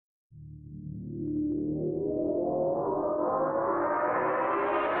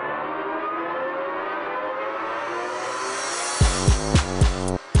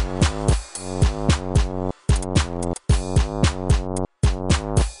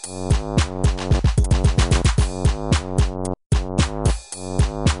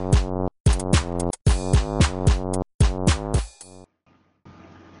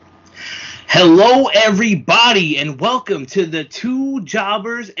Hello, everybody, and welcome to the Two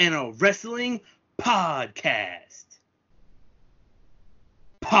Jobbers and a Wrestling Podcast.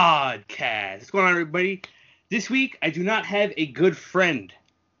 What's going on, everybody? This week, I do not have a good friend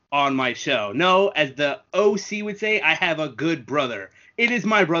on my show. No, as the OC would say, I have a good brother. It is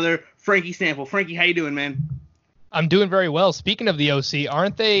my brother, Frankie Stampfl. Frankie, how you doing, man? I'm doing very well. Speaking of the OC,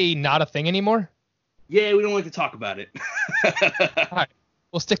 aren't they not a thing anymore? Yeah, we don't like to talk about it. All right.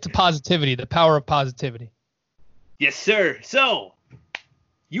 We'll stick to positivity, the power of positivity. Yes, sir. So,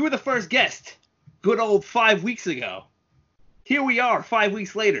 you were the first guest, good old 5 weeks ago. Here we are, 5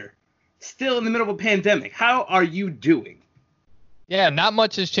 weeks later, still in the middle of a pandemic. How are you doing? Yeah, not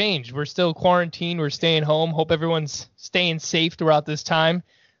much has changed. We're still quarantined. We're staying home. Hope everyone's staying safe throughout this time.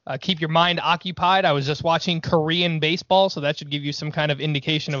 Keep your mind occupied. I was just watching Korean baseball, so that should give you some kind of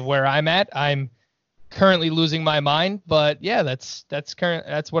indication of where I'm at. I'm currently losing my mind, but yeah, that's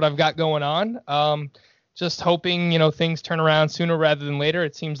what I've got going on. Just hoping, things turn around sooner rather than later.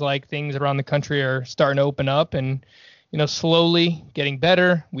 It seems like things around the country are starting to open up and, slowly getting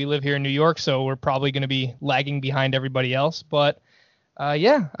better. We live here in New York, so we're probably going to be lagging behind everybody else. But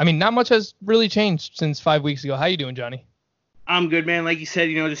not much has really changed since 5 weeks ago. How you doing, Johnny? I'm good, man. Like you said,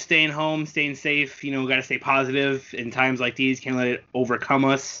 just staying home, staying safe, got to stay positive in times like these. Can't let it overcome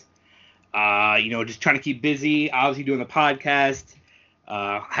us. Just trying to keep busy, obviously doing the podcast,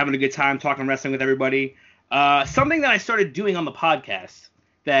 having a good time talking wrestling with everybody. Something that I started doing on the podcast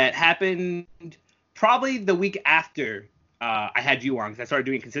that happened probably the week after I had you on, because I started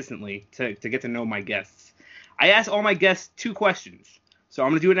doing it consistently to get to know my guests. I asked all my guests 2 questions, so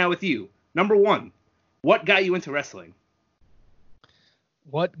I'm going to do it now with you. Number 1, what got you into wrestling?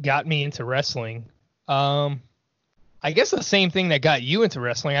 What got me into wrestling? I guess the same thing that got you into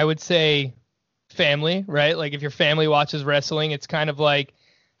wrestling. I would say family, right? Like if your family watches wrestling, it's kind of like,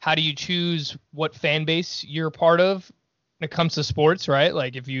 how do you choose what fan base you're a part of when it comes to sports, right?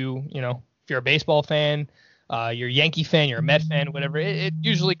 Like if you're a baseball fan, you're a Yankee fan, you're a Met fan, whatever, it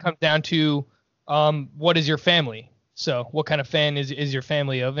usually comes down to what is your family? So what kind of fan is your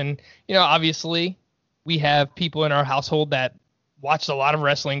family of? And, obviously we have people in our household that watched a lot of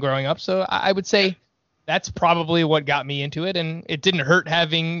wrestling growing up. So I would say that's probably what got me into it, and it didn't hurt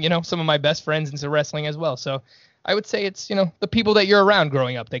having, some of my best friends into wrestling as well. So I would say it's, the people that you're around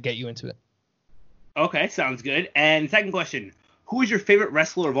growing up that get you into it. Okay, sounds good. And second question, who is your favorite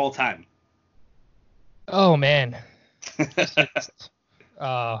wrestler of all time? Oh, man.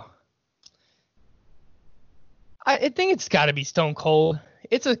 I think it's got to be Stone Cold.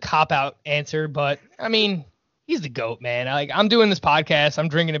 It's a cop-out answer, but, he's the GOAT, man. I'm doing this podcast. I'm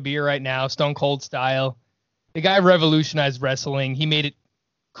drinking a beer right now, Stone Cold style. The guy revolutionized wrestling. He made it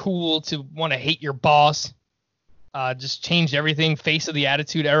cool to want to hate your boss. Just changed everything. Face of the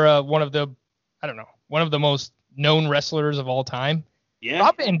Attitude Era. One of the most known wrestlers of all time. Yeah.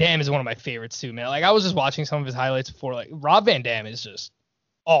 Rob Van Dam is one of my favorites too, man. Like I was just watching some of his highlights before. Like Rob Van Dam is just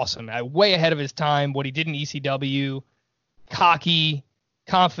awesome. Way ahead of his time. What he did in ECW. Cocky,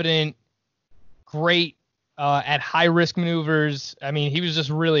 confident, great. At high-risk maneuvers. He was just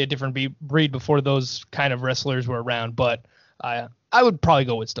really a different breed before those kind of wrestlers were around. But I would probably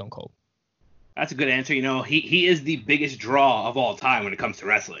go with Stone Cold. That's a good answer. He is the biggest draw of all time when it comes to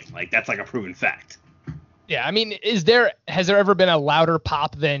wrestling. Like, that's like a proven fact. Yeah, has there ever been a louder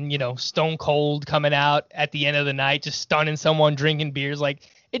pop than, Stone Cold coming out at the end of the night, just stunning someone, drinking beers? Like,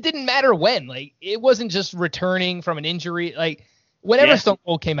 it didn't matter when. Like, it wasn't just returning from an injury. Like, whenever Stone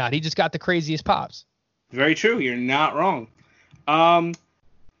Cold came out, he just got the craziest pops. Very true. You're not wrong. So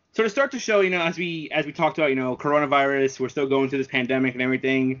to start the show, as we talked about, coronavirus, we're still going through this pandemic and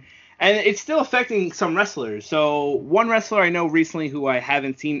everything, and it's still affecting some wrestlers. So one wrestler I know recently who I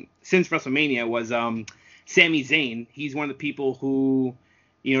haven't seen since WrestleMania was Sami Zayn. He's one of the people who,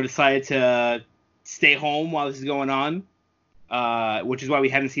 decided to stay home while this is going on, which is why we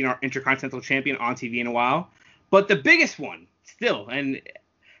haven't seen our Intercontinental Champion on TV in a while. But the biggest one still, and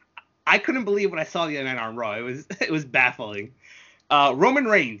I couldn't believe what I saw the other night on Raw. It was baffling. Roman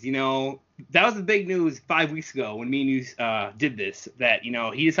Reigns, that was the big news 5 weeks ago when me and you did this, that,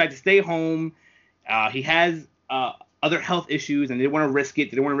 he decided to stay home. He has other health issues and they didn't want to risk it.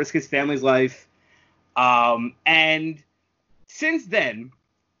 They didn't want to risk his family's life. And since then,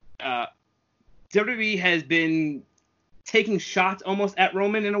 WWE has been taking shots almost at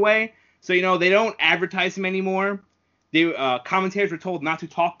Roman in a way. So, they don't advertise him anymore. Commentators were told not to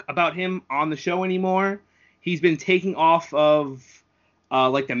talk about him on the show anymore. He's been taking off of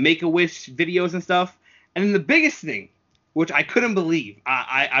the Make-A-Wish videos and stuff. And then the biggest thing, which I couldn't believe,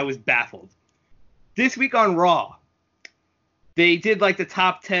 I was baffled. This week on Raw, they did like the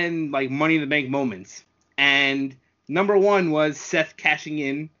top 10 like Money in the Bank moments, and number one was Seth cashing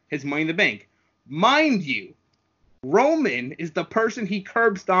in his Money in the Bank. Mind you, Roman is the person he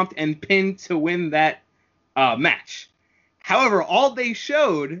curb stomped and pinned to win that match. However, all they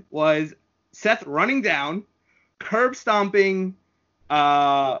showed was Seth running down, curb stomping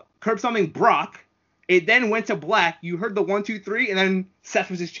Brock. It then went to black. You heard the 1, 2, 3, and then Seth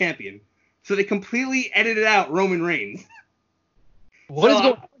was his champion. So they completely edited out Roman Reigns. What is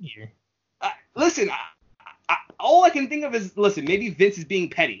going on here? Listen, all I can think of is, maybe Vince is being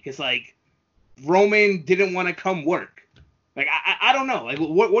petty because, like, Roman didn't want to come work. Like, I don't know. Like,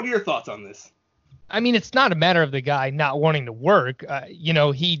 what are your thoughts on this? I mean, it's not a matter of the guy not wanting to work.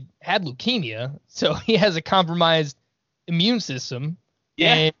 He had leukemia, so he has a compromised immune system.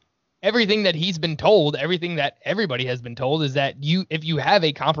 Yeah. And everything that he's been told, everything that everybody has been told is that if you have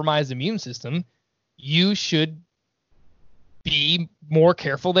a compromised immune system, you should be more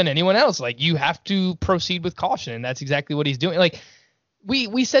careful than anyone else. Like, you have to proceed with caution, and that's exactly what he's doing. Like,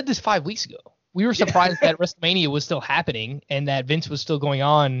 we said this 5 weeks ago. We were surprised that WrestleMania was still happening and that Vince was still going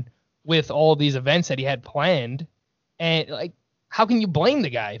on with all of these events that he had planned. And, like, how can you blame the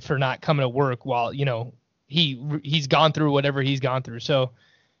guy for not coming to work while, he's gone through whatever he's gone through? So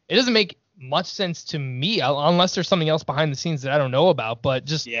it doesn't make much sense to me unless there's something else behind the scenes that I don't know about. But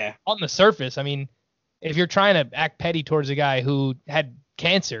just on the surface, I mean, if you're trying to act petty towards a guy who had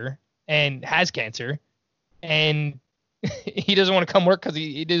cancer and has cancer and he doesn't want to come work because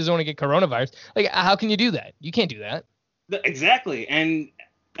he doesn't want to get coronavirus, like, how can you do that? You can't do that. Exactly. And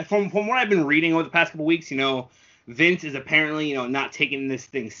from what I've been reading over the past couple weeks, Vince is apparently, not taking this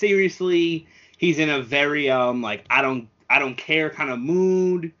thing seriously. He's in a very I don't care kind of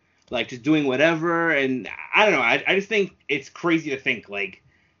mood, like just doing whatever. And I don't know. I just think it's crazy to think, like,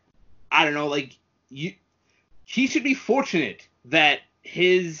 I don't know, like, he should be fortunate that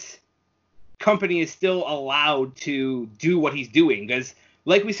his company is still allowed to do what he's doing, because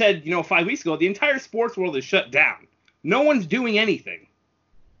like we said 5 weeks ago, the entire sports world is shut down. No one's doing anything.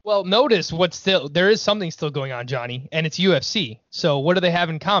 Well, notice there is something still going on, Johnny, and it's UFC. So what do they have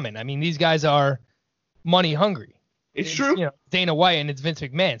in common? I mean, these guys are money hungry. It's true. Dana White and it's Vince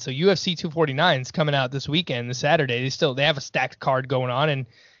McMahon. So UFC 249 is coming out this weekend, this Saturday. They have a stacked card going on, and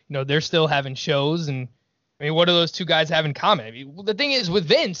they're still having shows. And I mean, what do those two guys have in common? I mean, the thing is with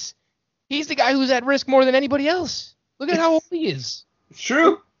Vince, he's the guy who's at risk more than anybody else. Look at how old he is. It's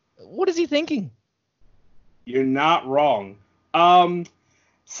true. What is he thinking? You're not wrong.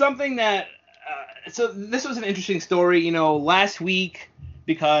 Something that so this was an interesting story, last week,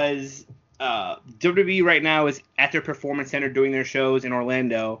 because WWE right now is at their Performance Center doing their shows in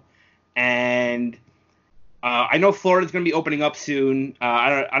Orlando, and I know Florida's going to be opening up soon.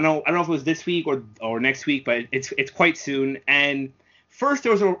 I don't know if it was this week or next week, but it's quite soon. And first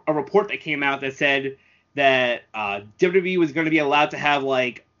there was a report that came out that said that WWE was going to be allowed to have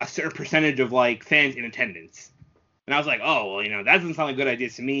like a certain percentage of like fans in attendance. And I was like, oh, well, that doesn't sound like a good idea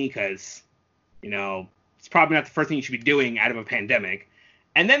to me because, it's probably not the first thing you should be doing out of a pandemic.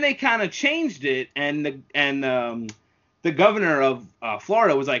 And then they kind of changed it, and the governor of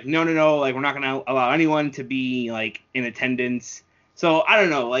Florida was like, no, like, we're not going to allow anyone to be, like, in attendance. So, I don't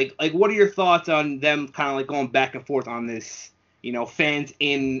know, like what are your thoughts on them kind of, like, going back and forth on this, fans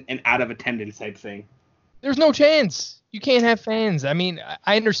in and out of attendance type thing? There's no chance. You can't have fans. I mean,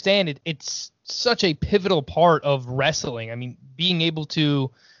 I understand it. It's such a pivotal part of wrestling. I mean, being able to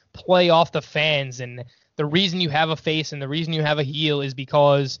play off the fans, and the reason you have a face and the reason you have a heel is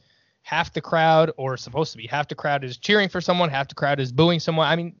because half the crowd, or supposed to be half the crowd, is cheering for someone, half the crowd is booing someone.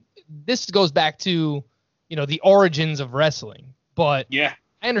 I mean, this goes back to, the origins of wrestling. But yeah,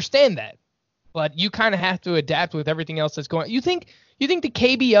 I understand that. But you kind of have to adapt with everything else that's going on. You think the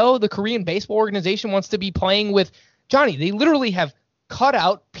KBO, the Korean Baseball Organization, wants to be playing with Johnny? They literally have cut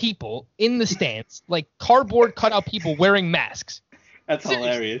out people in the stands, like cardboard cutout people wearing masks. That's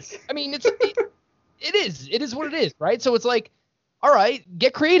hilarious. I mean, it is what it is, right? So it's like, all right,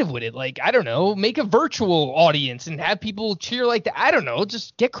 get creative with it. Like, I don't know, make a virtual audience and have people cheer like that. I don't know,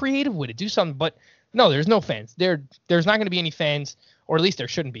 just get creative with it, do something. But no, there's no fans. There's not going to be any fans, or at least there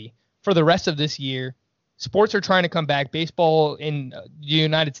shouldn't be, for the rest of this year. Sports are trying to come back. Baseball in the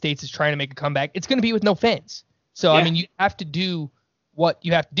United States is trying to make a comeback. It's going to be with no fans. So, yeah. I mean, you have to do what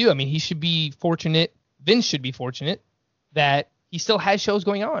you have to do. I mean, he should be fortunate. Vince should be fortunate that he still has shows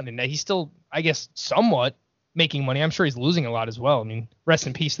going on and that he's still, I guess, somewhat making money. I'm sure he's losing a lot as well. I mean, rest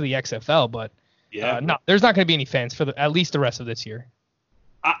in peace to the XFL, but no, there's not going to be any fans for at least the rest of this year.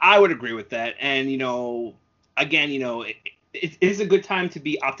 I would agree with that. And, again, it is a good time to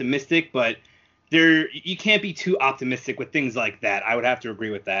be optimistic, but you can't be too optimistic with things like that. I would have to agree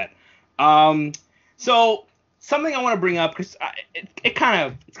with that. So something I want to bring up because it's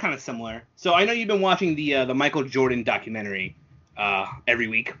kind of similar. So I know you've been watching the Michael Jordan documentary every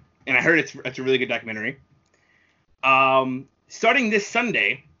week, and I heard it's a really good documentary. Starting this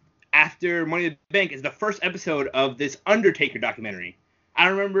Sunday, after Money in the Bank, is the first episode of this Undertaker documentary. I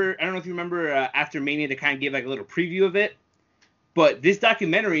don't know if you remember after Mania they kind of gave like a little preview of it, but this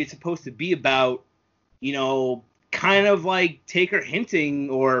documentary is supposed to be about, kind of like Taker hinting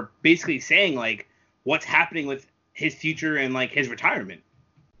or basically saying like what's happening with his future and like his retirement.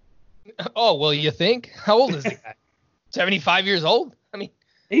 Oh, well, you think? How old is the guy? 75 years old? I mean,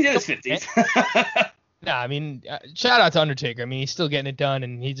 he's in his 50s. Nah, I mean, shout out to Undertaker. I mean, he's still getting it done,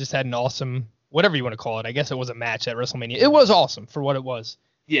 and he just had an awesome, whatever you want to call it. I guess it was a match at WrestleMania. It was awesome for what it was.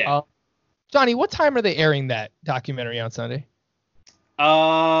 Yeah. Johnny, what time are they airing that documentary on Sunday?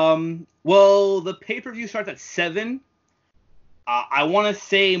 Well, the pay-per-view starts at 7. I want to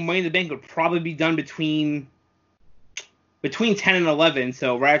say Money in the Bank would probably be done between 10 and 11,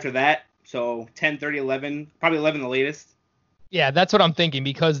 so right after that. So 10:30, 11, probably 11 the latest. Yeah, that's what I'm thinking,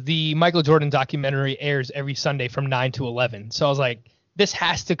 because the Michael Jordan documentary airs every Sunday from 9 to 11. So I was like, this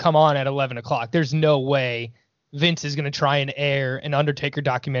has to come on at 11 o'clock. There's no way Vince is going to try and air an Undertaker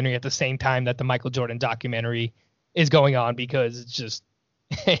documentary at the same time that the Michael Jordan documentary is going on, because it's just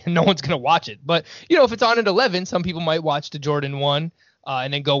no one's going to watch it. But, if it's on at 11, some people might watch the Jordan one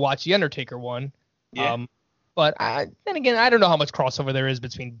and then go watch the Undertaker one. Yeah. But then again, I don't know how much crossover there is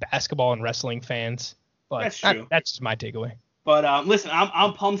between basketball and wrestling fans. But that's true. That's just my takeaway. But listen,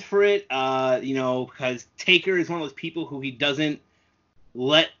 I'm pumped for it. Because Taker is one of those people who he doesn't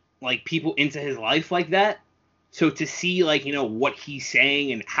let like people into his life like that. So to see like what he's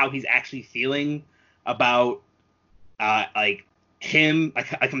saying and how he's actually feeling about like him,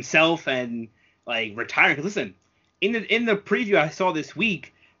 like himself, and like retiring. Because listen, in the preview I saw this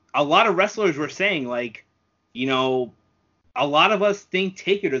week, a lot of wrestlers were saying like, a lot of us think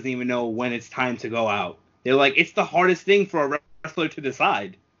Taker doesn't even know when it's time to go out. They're like, it's the hardest thing for a wrestler to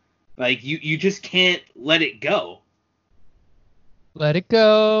decide. Like, you just can't let it go. Let it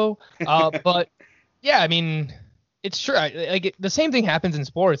go. But, yeah, I mean, it's true. The same thing happens in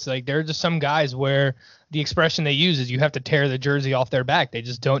sports. Like, there are just some guys where the expression they use is you have to tear the jersey off their back. They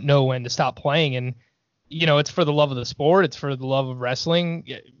just don't know when to stop playing. And, it's for the love of the sport. It's for the love of wrestling.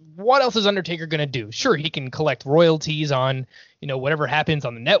 What else is Undertaker going to do? Sure, he can collect royalties on, whatever happens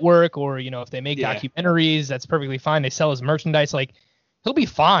on the network, or, if they make documentaries, that's perfectly fine. They sell his merchandise. Like, he'll be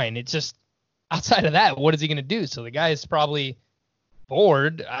fine. It's just outside of that, what is he going to do? So the guy is probably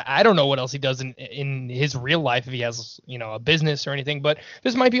bored. I don't know what else he does in his real life, if he has, a business or anything, but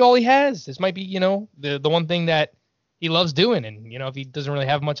this might be all he has. This might be, the one thing that he loves doing. And, if he doesn't really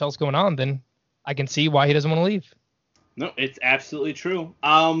have much else going on, then I can see why he doesn't want to leave. No, it's absolutely true.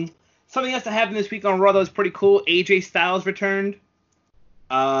 Something else that happened this week on Raw that was pretty cool. AJ Styles returned.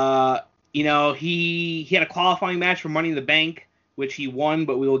 He had a qualifying match for Money in the Bank, which he won,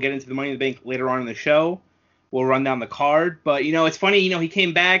 but we will get into the Money in the Bank later on in the show. We'll run down the card. But, it's funny, he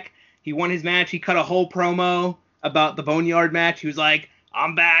came back, he won his match, he cut a whole promo about the Boneyard match. He was like,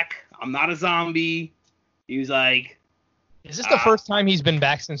 I'm back, I'm not a zombie. He was like... Is this the first time he's been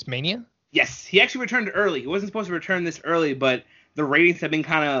back since Mania? Yes, he actually returned early. He wasn't supposed to return this early, but the ratings have been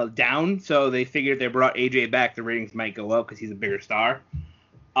kind of down, so they figured if they brought AJ back, the ratings might go up because he's a bigger star.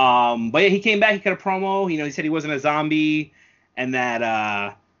 But yeah, he came back, he cut a promo, he said he wasn't a zombie, and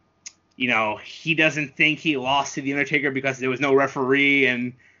that, he doesn't think he lost to The Undertaker because there was no referee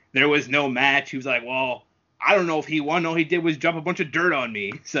and there was no match. He was like, well, I don't know if he won. All he did was drop a bunch of dirt on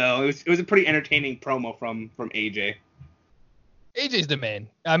me. So it was a pretty entertaining promo from AJ. AJ's the man.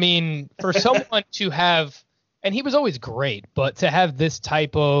 I mean, for someone to have, and he was always great, but to have this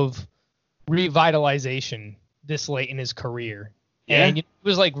type of revitalization this late in his career. Yeah. And it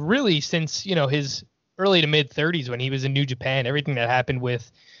was like really since, his early to mid 30s when he was in New Japan, everything that happened with,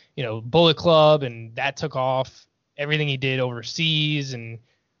 Bullet Club, and that took off, everything he did overseas, and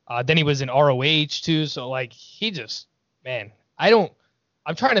then he was in ROH too. So like he just, man, I'm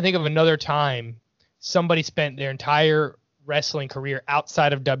trying to think of another time somebody spent their entire wrestling career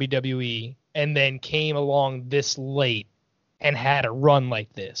outside of WWE and then came along this late and had a run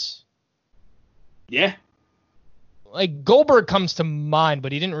like this. Yeah. Like Goldberg comes to mind,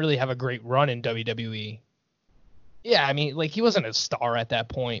 but he didn't really have a great run in WWE. Yeah, I mean, like he wasn't a star at that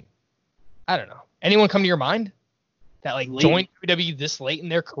point. I don't know. Anyone come to your mind that like joined WWE this late in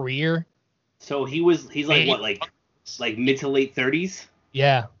their career? So he's like what, like mid to late 30s?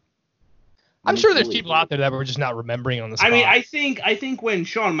 Yeah. I'm sure there's people out there that we're just not remembering on the spot. I mean, I think when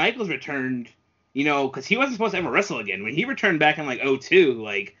Shawn Michaels returned, You know, because he wasn't supposed to ever wrestle again. When he returned back in like '02,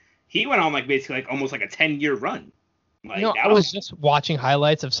 like he went on like basically like almost like a 10-year run. Like You know, that I was just watching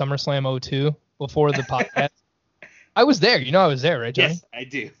highlights of SummerSlam '02 before the podcast. I was there. You know I was there, right, Johnny? Yes, I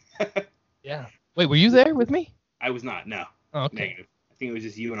do. Yeah. Wait, were you there with me? I was not. No. Oh, okay. Negative. I think it was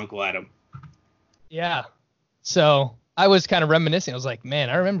just you and Uncle Adam. Yeah. So I was kind of reminiscing. I was like, man,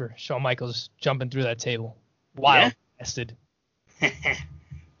 I remember Shawn Michaels jumping through that table. Wild. Tested.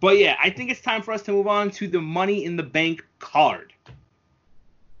 But yeah, I think it's time for us to move on to the Money in the Bank card.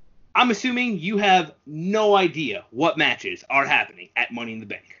 I'm assuming you have no idea what matches are happening at Money in the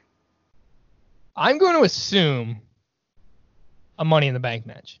Bank. I'm going to assume a Money in the Bank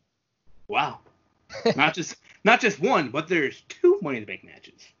match. Wow. not just one, but there's 2 Money in the Bank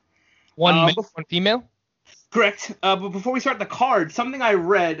matches. One male, one female? Correct. But before we start the card, something I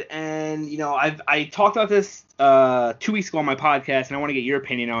read, and you know, I talked about this 2 weeks ago on my podcast, and I want to get your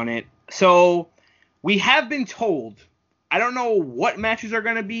opinion on it. So we have been told, I don't know what matches are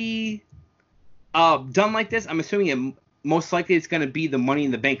going to be done like this. I'm assuming most likely it's going to be the Money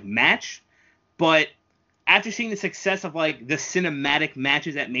in the Bank match. But after seeing the success of like the cinematic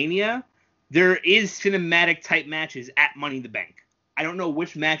matches at Mania, there is cinematic type matches at Money in the Bank. I don't know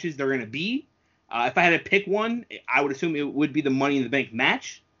which matches they're going to be. If I had to pick one, I would assume it would be the Money in the Bank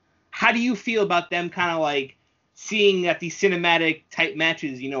match. How do you feel about them kind of like seeing that these cinematic type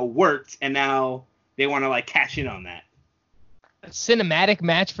matches, you know, worked, and now they want to like cash in on that? A cinematic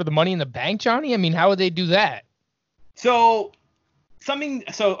match for the Money in the Bank, Johnny? I mean, how would they do that? So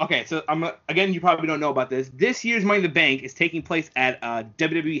again, you probably don't know about this. This year's Money in the Bank is taking place at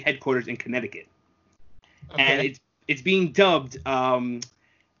WWE headquarters in Connecticut. Okay. And it's being dubbed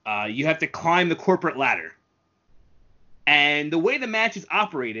you have to climb the corporate ladder. And the way the match is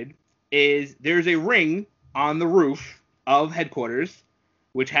operated is there's a ring on the roof of headquarters,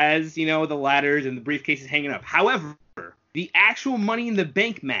 which has, you know, the ladders and the briefcases hanging up. However, the actual Money in the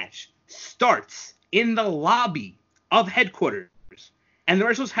Bank match starts in the lobby of headquarters. And the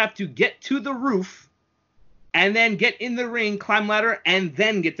wrestlers have to get to the roof and then get in the ring, climb ladder, and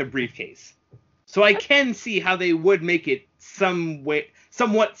then get the briefcase. So I can see how they would make it somewhat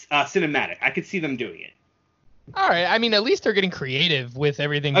cinematic. I could see them doing it. All right. I mean, at least they're getting creative with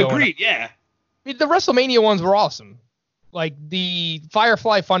everything going on. Agreed, yeah. I mean, the WrestleMania ones were awesome. Like, the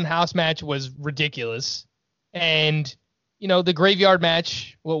Firefly Funhouse match was ridiculous. And, you know, the Graveyard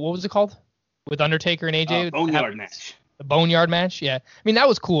match, what was it called? With Undertaker and AJ? Boneyard match. The Boneyard match, yeah. I mean, that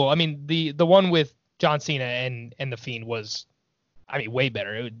was cool. I mean, the one with John Cena and The Fiend was, I mean, way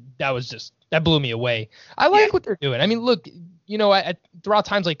better. That blew me away. I like what they're doing. I mean, look, you know, throughout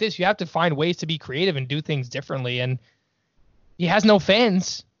times like this, you have to find ways to be creative and do things differently. And he has no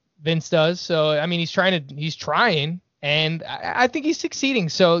fans, Vince does. So, I mean, he's trying, and I think he's succeeding.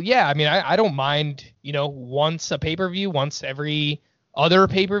 So, yeah, I mean, I don't mind, you know, once a pay-per-view, once every other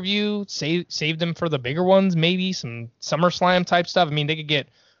pay-per-view, save them for the bigger ones, maybe some SummerSlam type stuff. I mean, they could get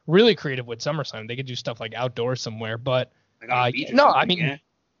really creative with SummerSlam. They could do stuff like outdoors somewhere. But,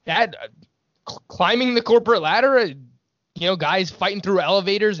 that climbing the corporate ladder, you know, guys fighting through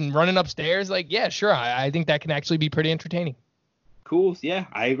elevators and running upstairs, like, yeah, sure. I think that can actually be pretty entertaining. Cool. Yeah,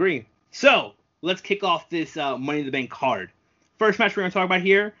 I agree. So let's kick off this Money in the Bank card. First match we're going to talk about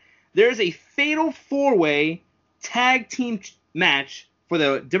here. There's a fatal 4-way tag team match for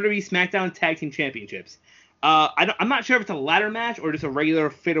the WWE SmackDown Tag Team Championships. I'm not sure if it's a ladder match or just a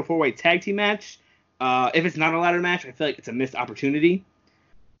regular fatal 4-way tag team match. If it's not a ladder match, I feel like it's a missed opportunity.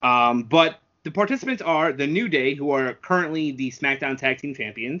 But the participants are The New Day, who are currently the SmackDown Tag Team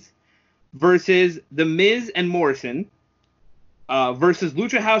Champions, versus The Miz and Morrison, versus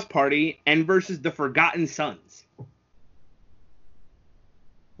Lucha House Party, and versus the Forgotten Sons.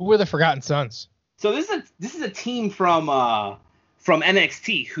 Who are the Forgotten Sons? So this is a team from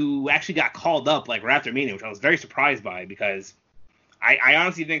NXT who actually got called up like right after Mania, which I was very surprised by because I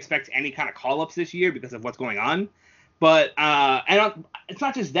honestly didn't expect any kind of call-ups this year because of what's going on. But it's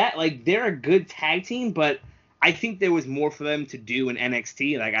not just that, like, they're a good tag team, but I think there was more for them to do in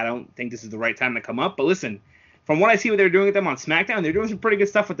NXT. Like, I don't think this is the right time to come up. But listen, from what I see what they're doing with them on SmackDown, they're doing some pretty good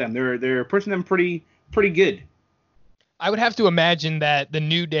stuff with them. They're pushing them pretty good. I would have to imagine that the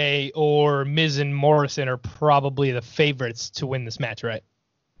New Day or Miz and Morrison are probably the favorites to win this match, right?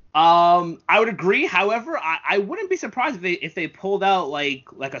 I would agree. However, I wouldn't be surprised if they pulled out like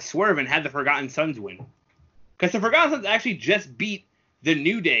a swerve and had the Forgotten Sons win. Because the Forgotten Sons actually just beat the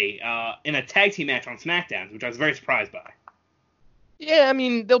New Day in a tag team match on SmackDown, which I was very surprised by. Yeah, I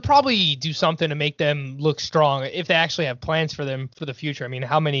mean, they'll probably do something to make them look strong if they actually have plans for them for the future. I mean,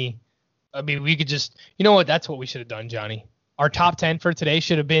 we could just, you know what? That's what we should have done, Johnny. Our top 10 for today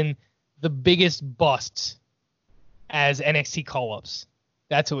should have been the biggest busts as NXT call-ups.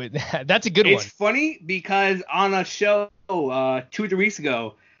 That's a good one. It's funny because on a show 2 or 3 weeks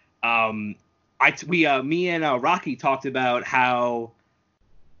ago, me and Rocky talked about how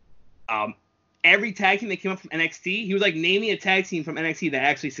every tag team that came up from NXT, he was like, name me a tag team from NXT that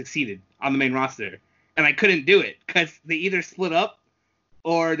actually succeeded on the main roster. And I couldn't do it because they either split up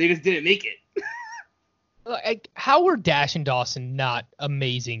or they just didn't make it. Like, how were Dash and Dawson not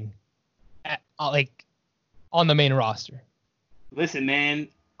amazing on the main roster? Listen, man,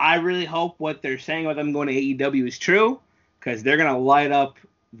 I really hope what they're saying about them going to AEW is true, because they're going to light up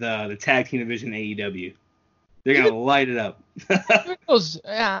the tag team division in AEW. They're going to light it up.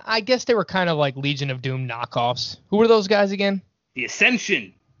 I guess they were kind of like Legion of Doom knockoffs. Who were those guys again? The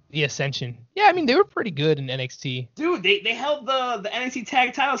Ascension. Yeah, I mean, they were pretty good in NXT. Dude, they held the NXT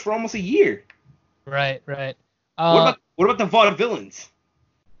tag titles for almost a year. Right. What about the Vaudevillains?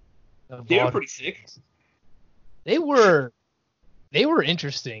 They were pretty sick. They were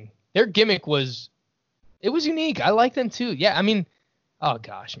interesting. Their gimmick was unique. I like them too. Yeah, I mean, oh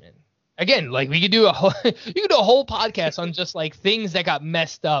gosh, man. Again, like we could do a whole podcast on just like things that got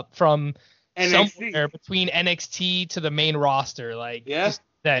messed up from NXT. Somewhere between NXT to the main roster, like just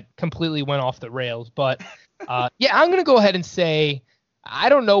that completely went off the rails. But yeah, I'm gonna go ahead and say I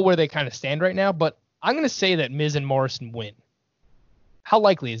don't know where they kind of stand right now, but I'm gonna say that Miz and Morrison win. How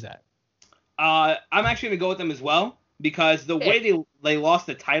likely is that? I'm actually gonna go with them as well, because the way they lost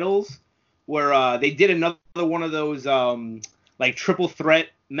the titles, where they did another one of those like triple threat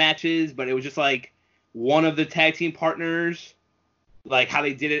matches, but it was just like one of the tag team partners, like how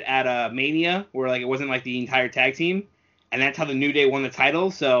they did it at Mania, where like it wasn't like the entire tag team, and that's how the New Day won the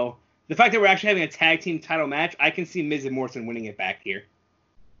title. So the fact that we're actually having a tag team title match, I can see Miz and Morrison winning it back here.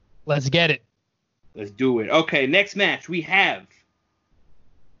 Let's get it. Let's do it. Okay, next match we have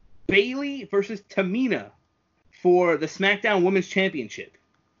Bayley versus Tamina for the SmackDown Women's Championship.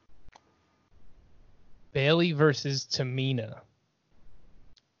 Bayley versus Tamina.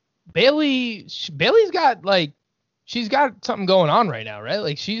 Bayley's got she's got something going on right now, right?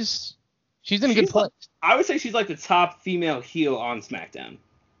 Like she's in a good place. I would say she's like the top female heel on SmackDown.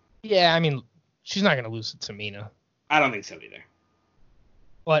 Yeah, I mean, she's not gonna lose to Tamina. I don't think so either.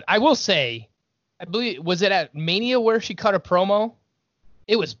 But I will say, I believe, was it at Mania where she cut a promo?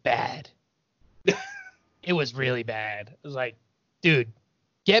 It was bad. It was really bad. It was like, dude,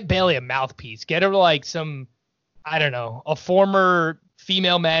 get Bayley a mouthpiece. Get her like some, I don't know, a former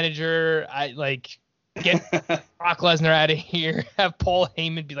female manager. Get Brock Lesnar out of here. Have Paul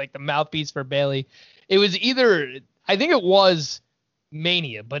Heyman be like the mouthpiece for Bayley. It was either, I think it was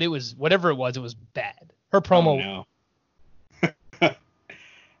Mania, but it was, whatever it was bad. Her promo. Oh,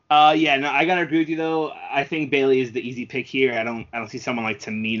 no. Yeah, no, I gotta agree with you though. I think Bayley is the easy pick here. I don't see someone like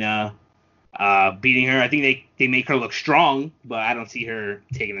Tamina beating her. I think they make her look strong, but I don't see her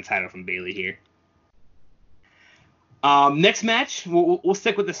taking the title from Bayley here. Next match, we'll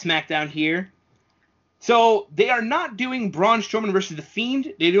stick with the SmackDown here. So they are not doing Braun Strowman versus The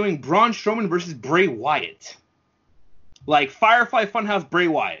Fiend. They're doing Braun Strowman versus Bray Wyatt. Like Firefly Funhouse Bray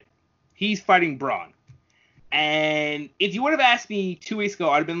Wyatt. He's fighting Braun. And if you would have asked me 2 weeks ago,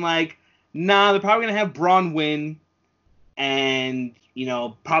 I'd have been like, nah, they're probably going to have Braun win and,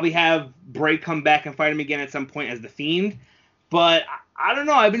 probably have Bray come back and fight him again at some point as The Fiend. But I don't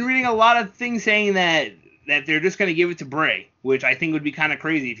know. I've been reading a lot of things saying that they're just going to give it to Bray, which I think would be kind of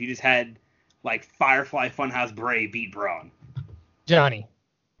crazy if you just had, like, Firefly Funhouse Bray beat Braun. Johnny,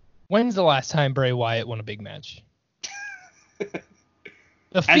 when's the last time Bray Wyatt won a big match?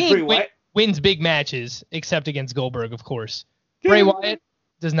 The Fiend wins big matches, except against Goldberg, of course. Bray Wyatt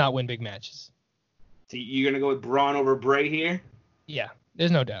does not win big matches. So you're going to go with Braun over Bray here? Yeah,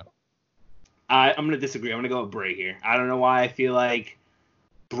 there's no doubt. I'm going to disagree. I'm going to go with Bray here. I don't know why I feel like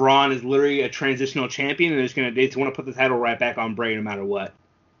Braun is literally a transitional champion, and they just want to put the title right back on Bray no matter what.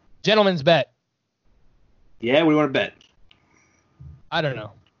 Gentleman's bet. Yeah, we want to bet. I don't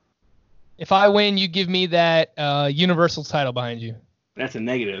know. If I win, you give me that Universal title behind you. That's a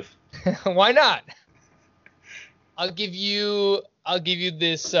negative. Why not? I'll give you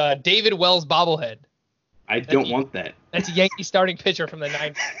this David Wells bobblehead. I don't want that. That's a Yankee starting pitcher from the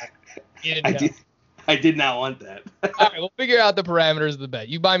 90s. I did not want that. All right, we'll figure out the parameters of the bet.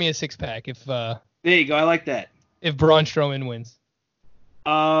 You buy me a 6-pack if. There you go. I like that. If Braun Strowman wins.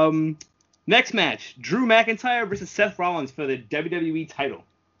 Next match: Drew McIntyre versus Seth Rollins for the WWE title.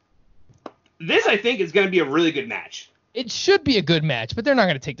 This, I think, is going to be a really good match. It should be a good match, but they're not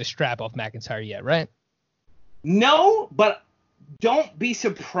going to take the strap off McIntyre yet, right? No, but don't be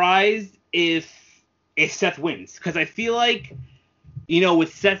surprised if Seth wins, because I feel like,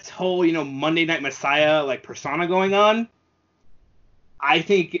 with Seth's whole, Monday Night Messiah, like, persona going on, I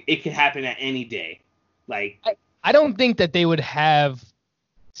think it could happen at any day. Like, I don't think that they would have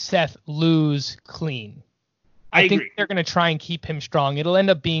Seth lose clean. I think agree. They're going to try and keep him strong. It'll end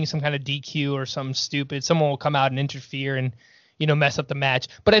up being some kind of DQ or something stupid. Someone will come out and interfere and, mess up the match.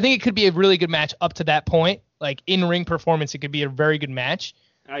 But I think it could be a really good match up to that point. Like, in-ring performance, it could be a very good match.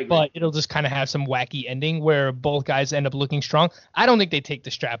 I agree. But it'll just kind of have some wacky ending where both guys end up looking strong. I don't think they take the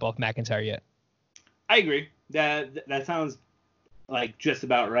strap off McIntyre yet. I agree. That sounds like just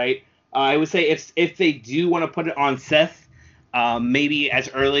about right. I would say if they do want to put it on Seth, maybe as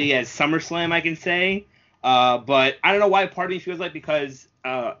early as SummerSlam, I can say. But I don't know why part of me feels like because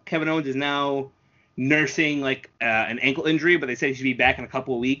Kevin Owens is now nursing like an ankle injury, but they said he should be back in a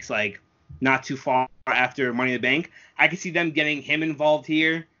couple of weeks, like not too far after Money in the Bank. I could see them getting him involved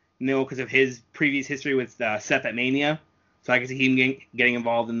here, because of his previous history with Seth at Mania. So I can see him getting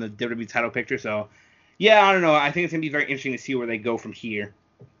involved in the WWE title picture. So yeah, I don't know. I think it's gonna be very interesting to see where they go from here.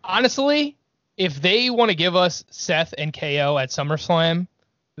 Honestly, if they want to give us Seth and KO at SummerSlam,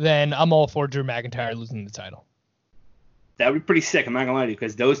 then I'm all for Drew McIntyre losing the title. That would be pretty sick, I'm not going to lie to you,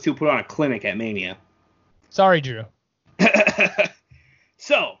 because those two put on a clinic at Mania. Sorry, Drew.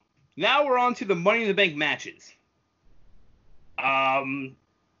 So, now we're on to the Money in the Bank matches.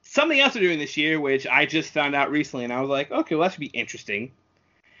 Something else they're doing this year, which I just found out recently, and I was like, okay, well, that should be interesting.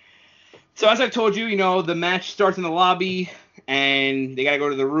 So, as I told you, the match starts in the lobby, and they got to go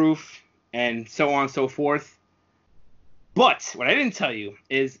to the roof, and so on and so forth. But what I didn't tell you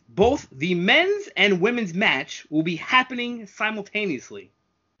is both the men's and women's match will be happening simultaneously.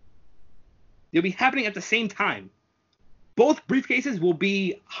 They'll be happening at the same time. Both briefcases will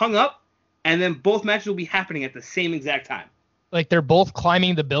be hung up, and then both matches will be happening at the same exact time. Like they're both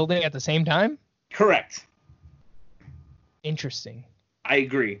climbing the building at the same time? Correct. Interesting. I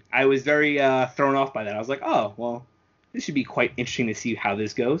agree. I was very thrown off by that. I was like, oh, well, this should be quite interesting to see how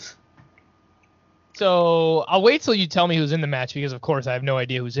this goes. So I'll wait till you tell me who's in the match because, of course, I have no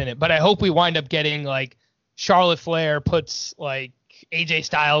idea who's in it. But I hope we wind up getting, like, Charlotte Flair puts, like, AJ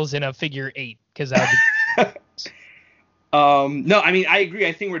Styles in a figure 8 because that would be... No, I mean, I agree.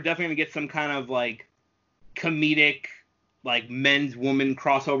 I think we're definitely going to get some kind of, like, comedic, like, men's-woman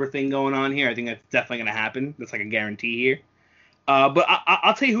crossover thing going on here. I think that's definitely going to happen. That's, like, a guarantee here. But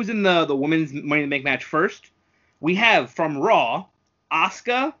I'll tell you who's in the women's Money in the Bank match first. We have, from Raw,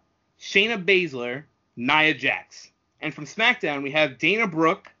 Asuka, Shayna Baszler, Nia Jax. And from SmackDown, we have Dana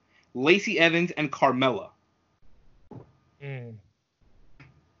Brooke, Lacey Evans, and Carmella.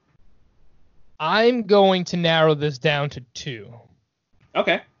 I'm going to narrow this down to 2.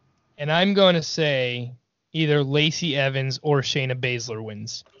 Okay. And I'm going to say either Lacey Evans or Shayna Baszler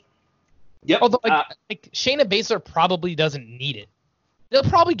wins. Yep. Although, like Shayna Baszler probably doesn't need it. They'll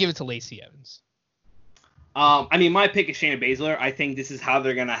probably give it to Lacey Evans. I mean, my pick is Shayna Baszler. I think this is how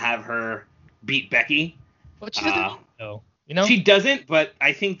they're going to have her beat Becky. But she doesn't, though. She doesn't, but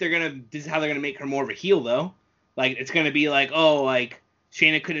I think this is how they're going to make her more of a heel, though. Like, it's going to be like, oh, like,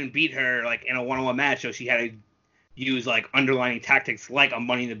 Shayna couldn't beat her, like, in a one-on-one match, so she had to use, like, underlining tactics like a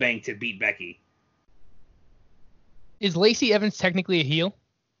Money in the Bank to beat Becky. Is Lacey Evans technically a heel?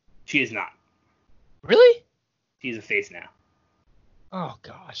 She is not. Really? She's a face now. Oh,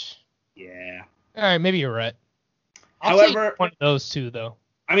 gosh. Yeah. All right, maybe you're right. However, one of those two, though.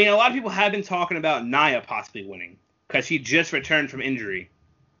 I mean, a lot of people have been talking about Nia possibly winning because she just returned from injury.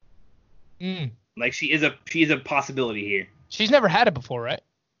 Like she is a possibility here. She's never had it before, right?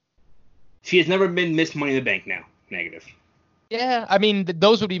 She has never been Miss Money in the Bank now. Negative. Yeah, I mean,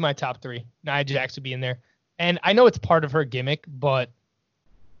 those would be my top 3. Nia Jax would be in there. And I know it's part of her gimmick, but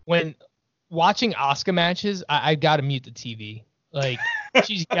when watching Asuka matches, I got to mute the TV. Like,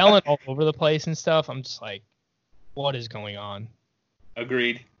 she's yelling all over the place and stuff. I'm just like, what is going on?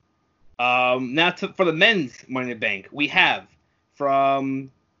 Agreed. Now for the men's Money in the Bank, we have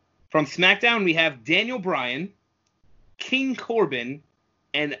from SmackDown, we have Daniel Bryan, King Corbin,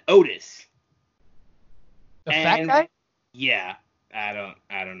 and Otis. The fat guy? Yeah, I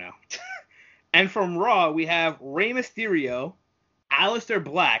don't know. And from Raw, we have Rey Mysterio, Aleister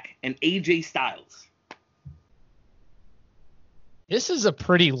Black, and AJ Styles. This is a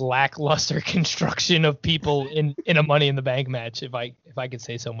pretty lackluster construction of people in a Money in the Bank match, if I could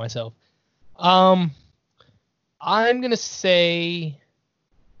say so myself. I'm gonna say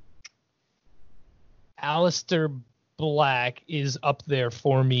Aleister Black is up there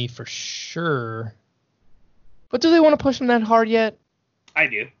for me for sure. But do they want to push him that hard yet? I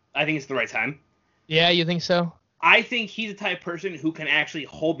do. I think it's the right time. Yeah, you think so? I think he's the type of person who can actually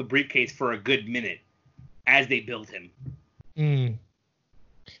hold the briefcase for a good minute as they build him.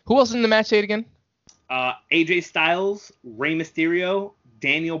 Who else is in the match date again? AJ Styles, Rey Mysterio,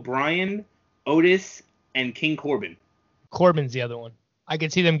 Daniel Bryan, Otis, and King Corbin. Corbin's the other one. I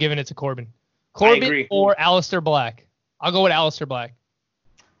could see them giving it to Corbin. I Corbin agree. or Aleister Black. I'll go with Aleister Black.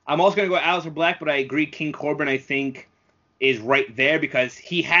 I'm also going to go with Aleister Black, but I agree King Corbin, I think, is right there because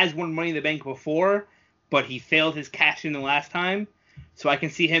he has won Money in the Bank before, but he failed his cash in the last time. So I can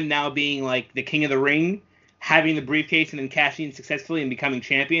see him now being like the king of the ring, having the briefcase and then cashing in successfully and becoming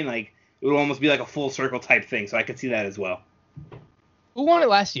champion. Like it would almost be like a full circle type thing. So I could see that as well. Who won it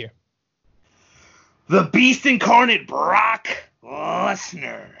last year? The Beast Incarnate, Brock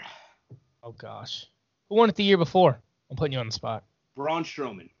Lesnar. Oh, gosh. Who won it the year before? I'm putting you on the spot. Braun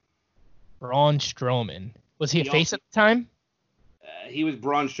Strowman. Braun Strowman. Was he a face at the time? He was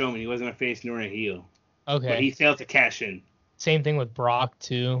Braun Strowman. He wasn't a face nor a heel. Okay. But he failed to cash in. Same thing with Brock,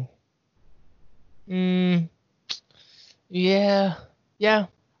 too. Yeah.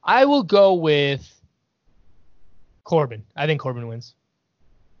 I will go with Corbin. I think Corbin wins.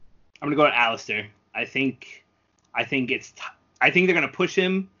 I'm going to go with Aleister. I think they're going to push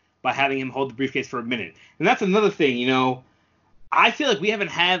him by having him hold the briefcase for a minute. And that's another thing, you know. I feel like we haven't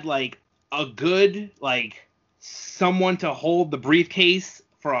had, like, a good, like, someone to hold the briefcase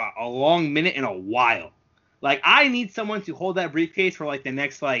for a long minute in a while. Like, I need someone to hold that briefcase for, like, the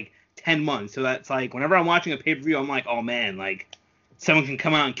next, like, 10 months. So that's, like, whenever I'm watching a pay-per-view, I'm like, oh, man, like, someone can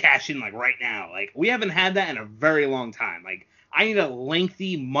come out and cash in, like, right now. Like, we haven't had that in a very long time. Like, I need a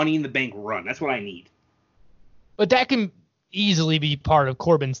lengthy Money in the Bank run. That's what I need. But that can easily be part of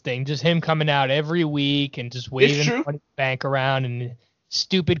Corbin's thing. Just him coming out every week and just waving the Money in the Bank around and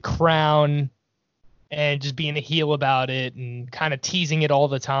stupid crown and just being a heel about it and kind of teasing it all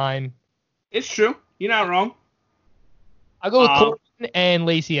the time. It's true. You're not wrong. I'll go with Corbin and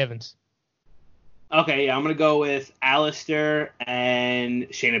Lacey Evans. Okay, yeah, I'm going to go with Aleister and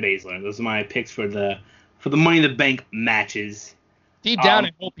Shayna Baszler. Those are my picks for the Money in the Bank matches. Deep down,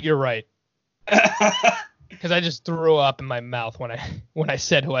 I hope you're right. Because I just threw up in my mouth when I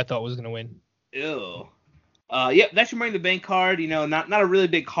said who I thought was going to win. Ew. Yep, that's your Money in the Bank card. You know, not a really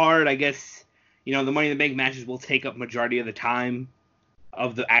big card. I guess, you know, the Money in the Bank matches will take up majority of the time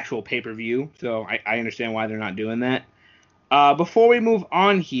of the actual pay-per-view. So I understand why they're not doing that. Before we move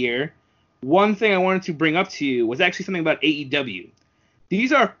on here, one thing I wanted to bring up to you was actually something about AEW.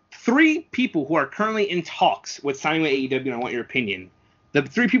 These are 3 people who are currently in talks with signing with AEW, and I want your opinion. The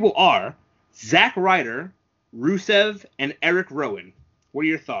 3 people are Zack Ryder, Rusev, and Eric Rowan. What are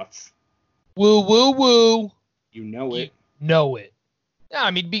your thoughts? Woo, woo, woo. You know it. Know it. Yeah,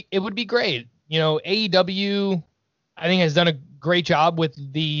 I mean, it would be great. You know, AEW, I think, has done a great job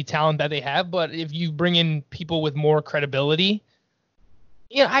with the talent that they have, but if you bring in people with more credibility,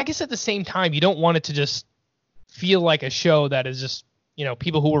 you know, I guess at the same time, you don't want it to just feel like a show that is just, you know,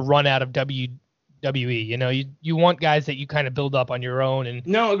 people who were run out of WWE. You know, you want guys that you kind of build up on your own. And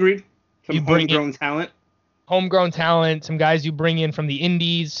no, agreed. Some homegrown talent. Homegrown talent, some guys you bring in from the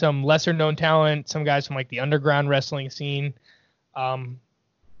indies, some lesser known talent, some guys from like the underground wrestling scene.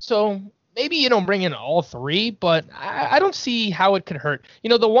 So maybe you don't bring in all 3, but I don't see how it could hurt. You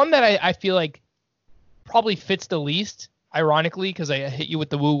know, the one that I feel like probably fits the least, ironically, because I hit you with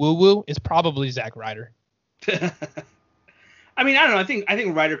the woo woo woo, is probably Zack Ryder. I mean, I don't know. I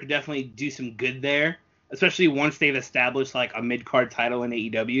think Ryder could definitely do some good there, especially once they've established like a mid-card title in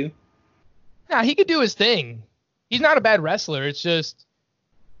AEW. Nah, he could do his thing. He's not a bad wrestler. It's just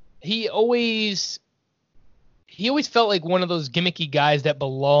he always felt like one of those gimmicky guys that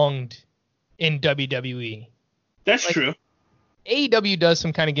belonged in WWE. That's like, true. AEW does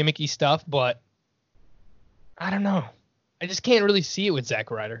some kind of gimmicky stuff, but I don't know. I just can't really see it with Zack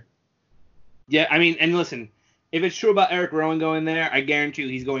Ryder. Yeah, I mean, and listen, if it's true about Eric Rowan going there, I guarantee you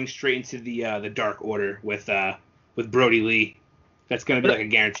he's going straight into the Dark Order with Brody Lee. That's going to be like a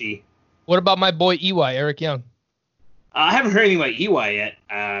guarantee. What about my boy EY, Eric Young? I haven't heard anything about EY yet.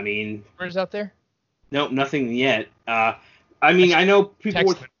 I mean, where's out there? Nope, nothing yet. I mean, I know people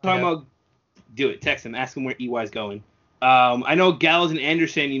were talking about. Do it. Text him. Ask him where EY's going. I know Gallows and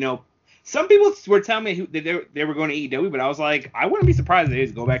Anderson. You know, some people were telling me they were going to AEW, but I was like, I wouldn't be surprised if they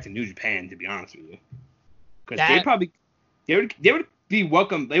just go back to New Japan, to be honest with you, because they would be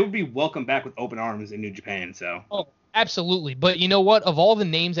welcome. They would be welcome back with open arms in New Japan. So. Oh, absolutely. But you know what? Of all the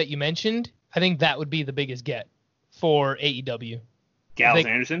names that you mentioned, I think that would be the biggest get for AEW. Gallows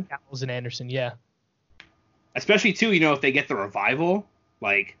and Anderson. Gallows and Anderson, yeah. Especially too, you know, if they get the Revival,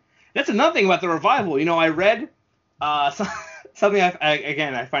 like. That's another thing about the Revival. You know, I read something.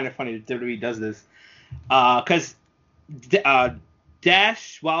 I find it funny that WWE does this because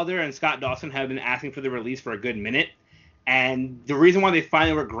Dash Wilder and Scott Dawson have been asking for the release for a good minute, And the reason why they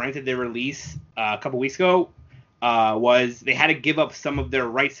finally were granted their release a couple weeks ago was they had to give up some of their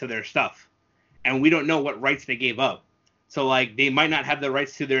rights to their stuff. And we don't know what rights they gave up. So, like, they might not have the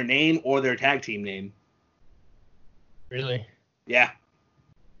rights to their name or their tag team name. Really? Yeah.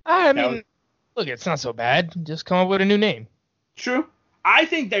 I mean, look, it's not so bad. Just come up with a new name. True. I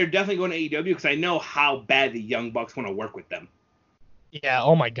think they're definitely going to AEW because I know how bad the Young Bucks want to work with them. Yeah,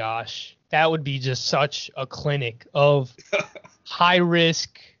 oh my gosh. That would be just such a clinic of high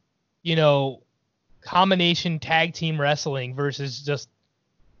risk, combination tag team wrestling versus just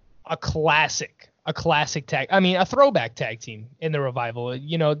a classic tag. I mean, a throwback tag team in the Revival.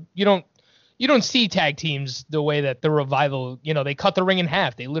 You don't see tag teams the way that the Revival, they cut the ring in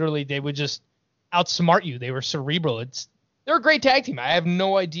half. They would just outsmart you. They were cerebral. They're a great tag team. I have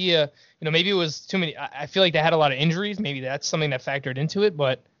no idea. Maybe it was too many. I feel like they had a lot of injuries. Maybe that's something that factored into it,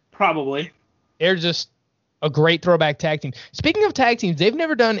 but probably they're just a great throwback tag team. Speaking of tag teams, they've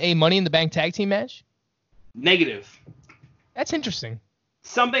never done a Money in the Bank tag team match? Negative. That's interesting.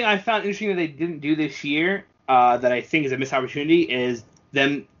 Something I found interesting that they didn't do this year that I think is a missed opportunity is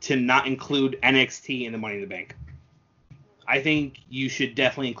them to not include NXT in the Money in the Bank. I think you should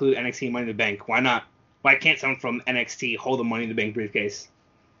definitely include NXT in Money in the Bank. Why not? Why can't someone from NXT hold a Money in the Bank briefcase?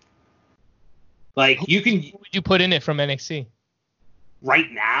 Like, you can... Who would you put in it from NXT?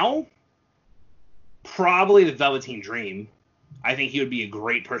 Right now? Probably the Velveteen Dream. I think he would be a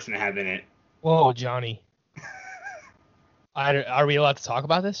great person to have in it. Whoa, Johnny. Are we allowed to talk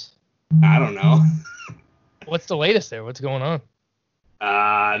about this? I don't know. What's the latest there? What's going on?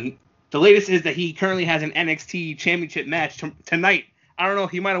 The latest is that he currently has an NXT championship match tonight. I don't know.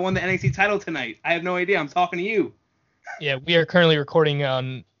 He might have won the NXT title tonight. I have no idea. I'm talking to you. Yeah, we are currently recording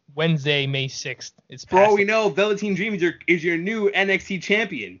on Wednesday, May 6th. For all we know, Velveteen Dream is your new NXT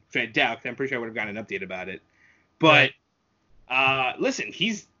champion. I doubt. I'm pretty sure I would have gotten an update about it. But listen,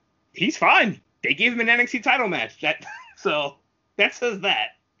 he's fine. They gave him an NXT title match. So that says that.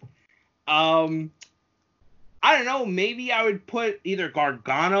 I don't know. Maybe I would put either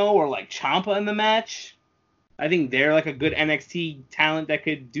Gargano or like Ciampa in the match. I think they're like a good NXT talent that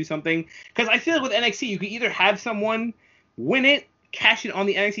could do something. Because I feel like with NXT, you could either have someone win it, cash it on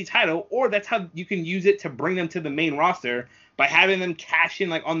the NXT title, or that's how you can use it to bring them to the main roster by having them cash in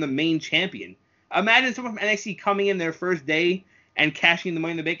like on the main champion. Imagine someone from NXT coming in their first day and cashing the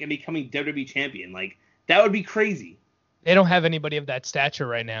Money in the Bank and becoming WWE champion. Like, that would be crazy. They don't have anybody of that stature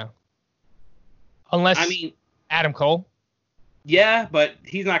right now. Unless Adam Cole. Yeah, but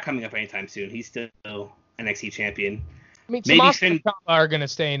he's not coming up anytime soon. He's still NXT champion. I mean, Tommaso and Ciampa are going to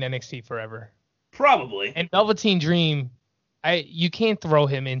stay in NXT forever. Probably. And Velveteen Dream, you can't throw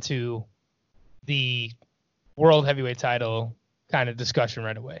him into the World Heavyweight title kind of discussion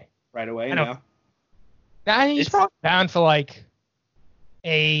right away. Right away, no. Nah, he's probably down for like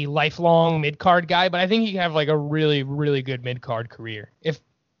a lifelong mid-card guy, but I think he can have like a really, really good mid-card career if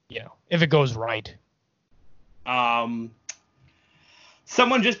it goes right.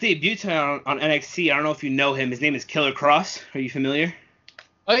 Someone just debuted on NXT. I don't know if you know him. His name is Killer Cross. Are you familiar?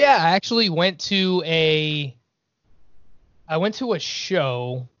 Oh yeah, I actually went to a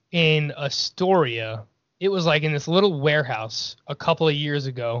show in Astoria. It was like in this little warehouse a couple of years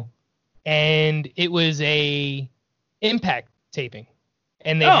ago, and it was a Impact taping,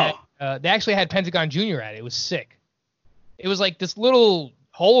 and they actually had Pentagon Jr. at it. It was sick. It was like this little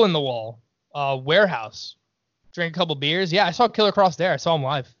hole in the wall warehouse. Drank a couple beers. Yeah, I saw Killer Cross there. I saw him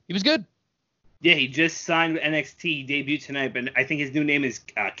live. He was good. Yeah, he just signed with NXT, debuted tonight, but I think his new name is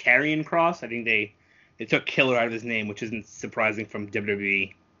Karrion Kross. I think they took Killer out of his name, which isn't surprising from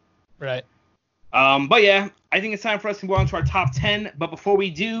WWE. Right. But yeah, I think it's time for us to go on to our top 10. But before we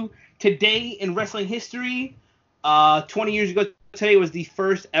do, today in wrestling history, 20 years ago today was the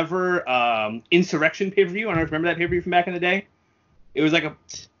first ever Insurrection pay-per-view. I don't know if you remember that pay-per-view from back in the day. It was like a...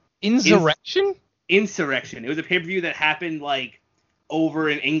 Insurrection? Insurrection. It was a pay-per-view that happened like over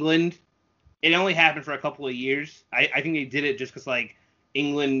in England. It only happened for a couple of years. I think they did it just because like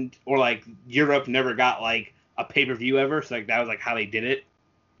England or like Europe never got like a pay-per-view ever. So like that was like how they did it.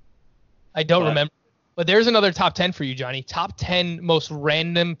 I don't remember. But there's another top 10 for you, Johnny. Top 10 most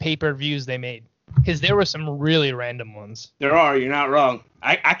random pay-per-views they made. Because there were some really random ones. There are. You're not wrong.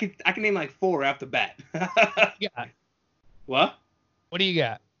 I can name like 4 off the bat. Yeah. What? What do you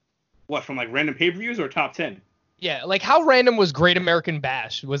got? What, from like random pay-per-views or top 10? Yeah, like how random was Great American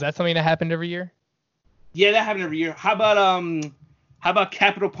Bash? Was that something that happened every year? Yeah, that happened every year. How about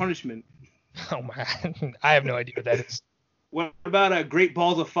Capital Punishment? Oh my God. I have no idea what that is. What about Great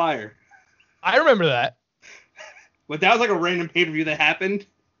Balls of Fire? I remember that. But that was like a random pay-per-view that happened.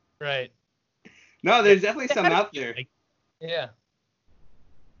 Right. No, there's definitely some out there. Yeah.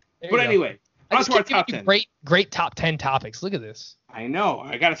 There But you go. anyway, I on just to our keep giving top you 10. great top 10 topics. Look at this. I know.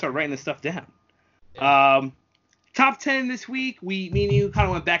 I got to start writing this stuff down. Yeah. Top 10 this week. Me and you kind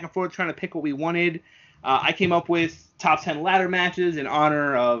of went back and forth trying to pick what we wanted. I came up with top 10 ladder matches in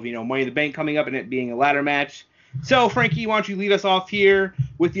honor of, Money in the Bank coming up and it being a ladder match. So, Frankie, why don't you lead us off here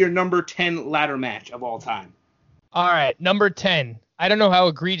with your number 10 ladder match of all time? All right, number 10. I don't know how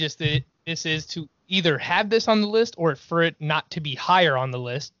egregious this is to either have this on the list or for it not to be higher on the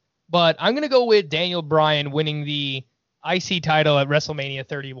list, but I'm going to go with Daniel Bryan winning the IC title at WrestleMania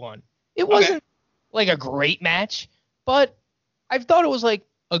 31. It wasn't like a great match, but I thought it was like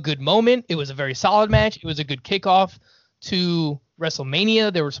a good moment. It was a very solid match. It was a good kickoff to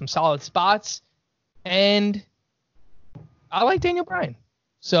WrestleMania. There were some solid spots, and I like Daniel Bryan.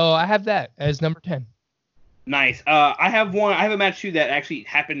 So I have that as number 10. Nice. I have a match too that actually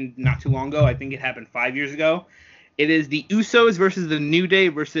happened not too long ago. I think it happened 5 years ago. It is the Usos versus the New Day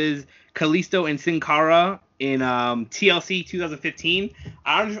versus Kalisto and Sin Cara in TLC 2015.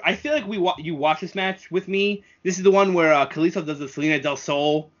 I feel like you watched this match with me. This is the one where Kalisto does the Selena del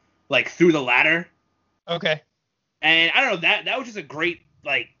Sol like through the ladder. Okay. And I don't know, that was just a great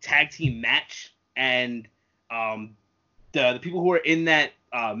like tag team match, and the people who were in that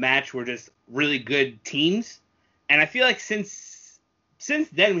match were just really good teams. And I feel like since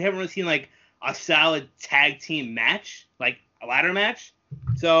then we haven't really seen like a solid tag team match, like a ladder match.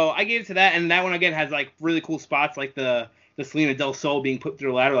 So I gave it to that, and that one again has like really cool spots, like the Selena del Sol being put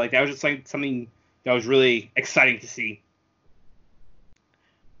through the ladder. Like that was just like something that was really exciting to see.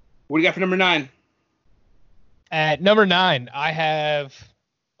 What do you got for number 9? At number 9, I have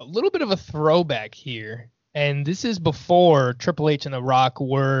a little bit of a throwback here, and this is before Triple H and The Rock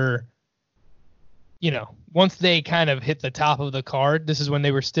were, once they kind of hit the top of the card. This is when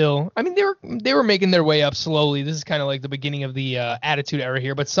they were still, they were making their way up slowly. This is kind of like the beginning of the Attitude Era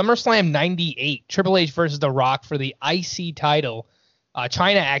here. But SummerSlam 98, Triple H versus The Rock for the IC title.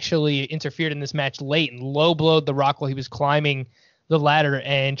 China actually interfered in this match late and low blowed The Rock while he was climbing the ladder,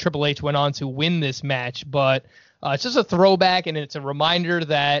 and Triple H went on to win this match. But it's just a throwback, and it's a reminder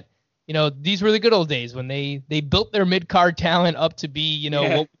that these were the good old days when they built their mid-card talent up to be,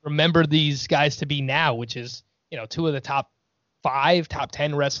 what we remember these guys to be now, which is, 2 of the top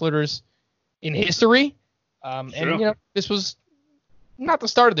 10 wrestlers in history. And this was not the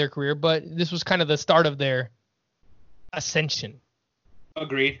start of their career, but this was kind of the start of their ascension.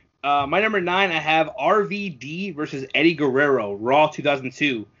 Agreed. My number 9, I have RVD versus Eddie Guerrero, Raw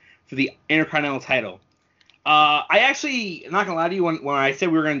 2002, for the Intercontinental title. I actually, I'm not gonna lie to you, when I said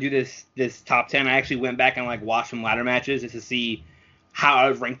we were gonna do this top 10, I actually went back and like watched some ladder matches just to see how I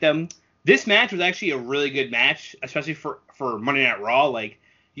would rank them. This match was actually a really good match, especially for Monday Night Raw. Like,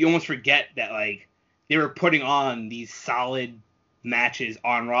 you almost forget that like they were putting on these solid matches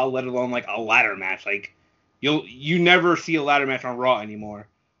on Raw, let alone like a ladder match. Like you never see a ladder match on Raw anymore.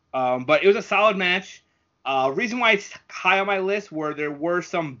 But it was a solid match. Reason why it's high on my list were there were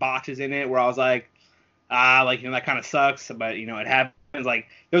some botches in it where I was like, that kind of sucks, but it happens. Like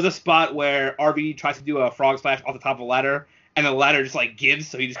there was a spot where RVD tries to do a frog splash off the top of a ladder, and the ladder just like gives,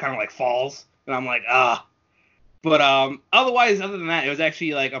 so he just kind of like falls, and I'm like, But otherwise, other than that, it was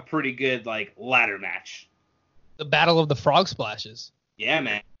actually like a pretty good like ladder match. The Battle of the Frog Splashes. Yeah,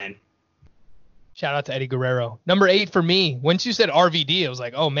 man. Shout out to Eddie Guerrero. Number 8 for me. Once you said RVD, I was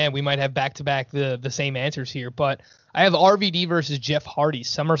like, oh man, we might have back-to-back the same answers here. But I have RVD versus Jeff Hardy,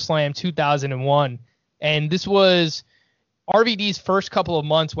 SummerSlam 2001. And this was RVD's first couple of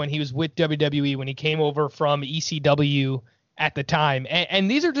months when he was with WWE, when he came over from ECW at the time.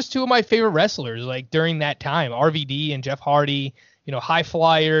 And these are just 2 of my favorite wrestlers, like during that time, RVD and Jeff Hardy, high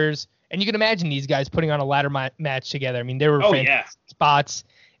flyers. And you can imagine these guys putting on a ladder match together. I mean, there were fantastic spots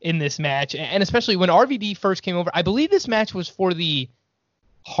in this match. And especially when RVD first came over, I believe this match was for the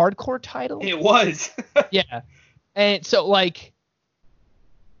hardcore title. It was. Yeah. And so like,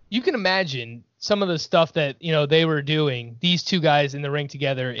 you can imagine some of the stuff that, they were doing, these 2 guys in the ring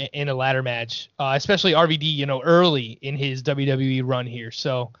together in a ladder match, especially RVD, early in his WWE run here.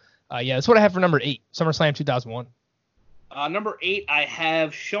 So, that's what I have for number 8, SummerSlam 2001. Number 8, I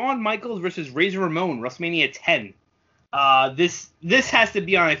have Shawn Michaels versus Razor Ramon, WrestleMania 10. This has to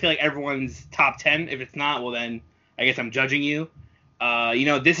be on, I feel like, everyone's top 10. If it's not, well then, I guess I'm judging you.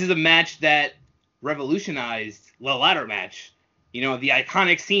 This is a match that revolutionized the ladder match. The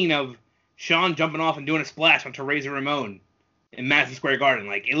iconic scene of Shawn jumping off and doing a splash onto Razor Ramon in Madison Square Garden.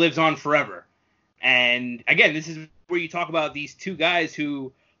 Like, it lives on forever. And, again, this is where you talk about these 2 guys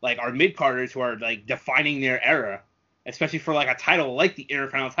who, like, are mid-carders who are, like, defining their era, especially for, like, a title like the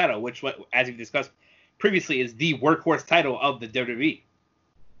Intercontinental title, which, as we've discussed previously is the workhorse title of the WWE.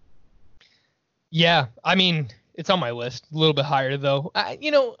 Yeah, I mean, it's on my list. A little bit higher, though. I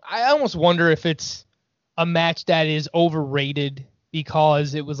almost wonder if it's a match that is overrated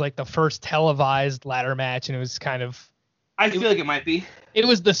because it was like the first televised ladder match, and it was kind of... I feel like it might be. It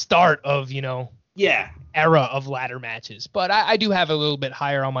was the start of, Yeah. era of ladder matches. But I do have a little bit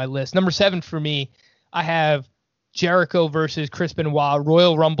higher on my list. Number 7 for me, I have Jericho versus Chris Benoit,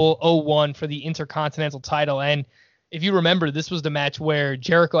 Royal Rumble 01 for the Intercontinental title. And if you remember, this was the match where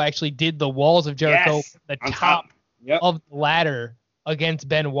Jericho actually did the walls of Jericho, the top of the ladder against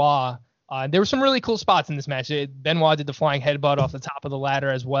Benoit. There were some really cool spots in this match. Benoit did the flying headbutt off the top of the ladder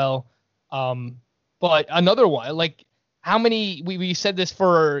as well. But another one, like how many, we said this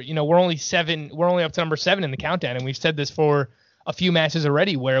for, we're only up to number 7 in the countdown. And we've said this for a few matches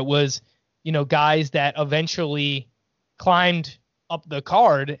already where it was, guys that eventually climbed up the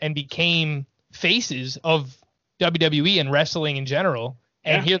card and became faces of WWE and wrestling in general.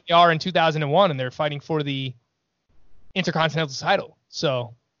 And here they are in 2001 and they're fighting for the Intercontinental title.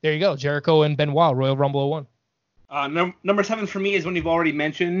 So there you go. Jericho and Benoit, Royal Rumble 01. Number 7 for me is one you've already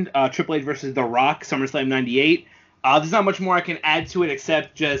mentioned, Triple H versus The Rock, SummerSlam 98. There's not much more I can add to it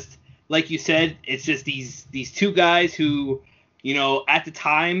except just, like you said, it's just these two guys who, at the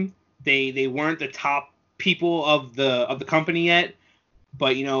time, they weren't the top people of the company yet,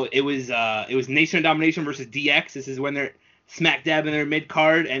 but, it was Nation of Domination versus DX. This is when they're smack dab in their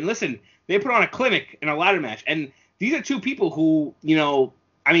mid-card. And listen, they put on a clinic in a ladder match. And these are two people who,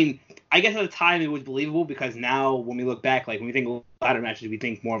 I guess at the time it was believable because now when we look back, like when we think of ladder matches, we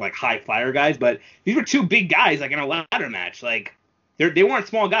think more of like high flyer guys. But these were two big guys like in a ladder match. Like they weren't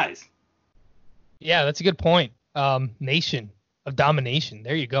small guys. Yeah, that's a good point. Nation of Domination.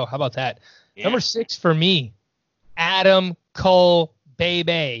 There you go. How about that? Yeah. Number 6 for me, Adam Cole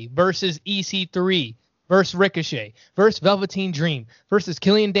Baby versus EC3 versus Ricochet versus Velveteen Dream versus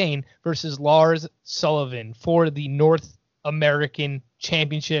Killian Dane versus Lars Sullivan for the North American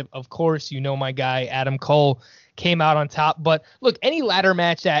Championship. Of course, my guy Adam Cole came out on top. But look, any ladder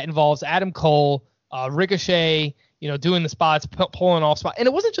match that involves Adam Cole, Ricochet, doing the spots, pulling off spots, and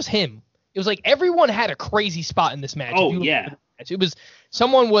it wasn't just him. It was like everyone had a crazy spot in this match. Oh yeah. It was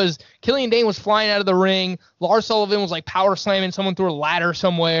Killian Dane was flying out of the ring. Lars Sullivan was like power slamming someone through a ladder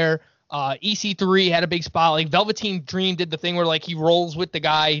somewhere. EC3 had a big spot. Like Velveteen Dream did the thing where like he rolls with the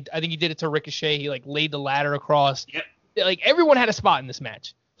guy. I think he did it to Ricochet. He like laid the ladder across. Yep. Like everyone had a spot in this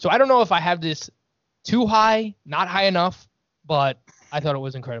match. So I don't know if I have this too high, not high enough, but I thought it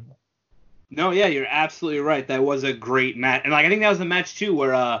was incredible. No, yeah, you're absolutely right. That was a great match. And like I think that was the match too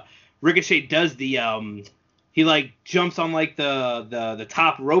where Ricochet does the he like jumps on like the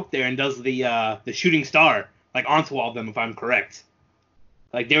top rope there and does the shooting star like onto all of them if I'm correct.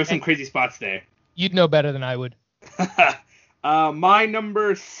 Like there were some crazy spots there. You'd know better than I would. My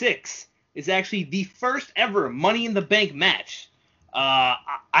number 6 is actually the first ever Money in the Bank match. I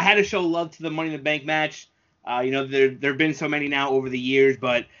had to show love to the Money in the Bank match. There have been so many now over the years,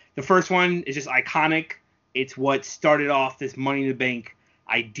 but the first one is just iconic. It's what started off this Money in the Bank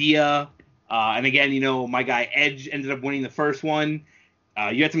idea. And again, my guy Edge ended up winning the first one.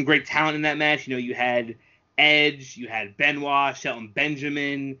 You had some great talent in that match. You had Edge, you had Benoit, Shelton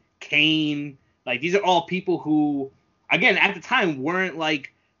Benjamin, Kane. Like these are all people who, again, at the time weren't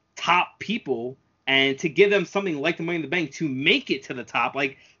like top people, and to give them something like the Money in the Bank to make it to the top.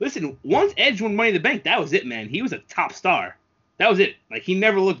 Like, listen, once Edge won Money in the Bank, that was it, man. He was a top star. That was it. Like, he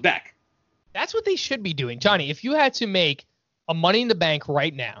never looked back. That's what they should be doing. Johnny, if you had to make a Money in the Bank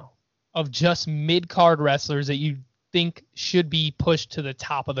right now of just mid-card wrestlers that you think should be pushed to the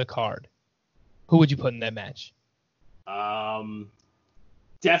top of the card, who would you put in that match?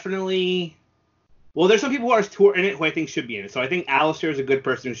 Definitely. Well, there's some people who are in it who I think should be in it. So I think Alistair is a good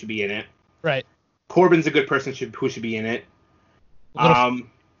person who should be in it. Right. Corbin's a good person who should be in it. I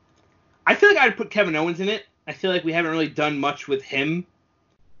feel like I'd put Kevin Owens in it. I feel like we haven't really done much with him.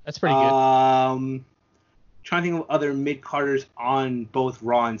 That's pretty good. Trying to think of other mid-carders on both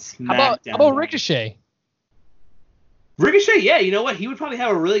Raw and SmackDown. How about Ricochet? Ricochet, yeah, you know what? He would probably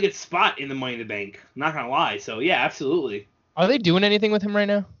have a really good spot in the Money in the Bank. I'm not going to lie. So, yeah, absolutely. Are they doing anything with him right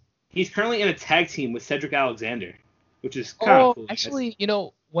now? He's currently in a tag team with Cedric Alexander, which is kind of cool. Actually,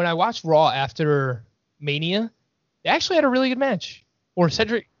 when I watched Raw after Mania, they actually had a really good match. Or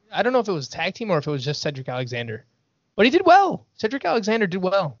Cedric, I don't know if it was tag team or if it was just Cedric Alexander. But he did well. Cedric Alexander did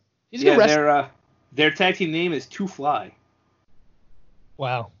well. He's a good wrestler. Their tag team name is Two Fly.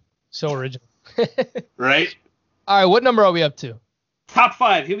 Wow. So original. Right? All right, what number are we up to? Top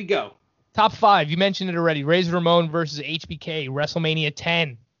 5. Here we go. Top 5. You mentioned it already. Razor Ramon versus HBK, WrestleMania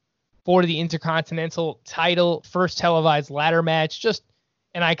 10. for the Intercontinental title. First televised ladder match, just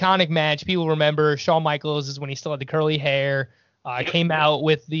an iconic match. People remember Shawn Michaels is when he still had the curly hair. Came out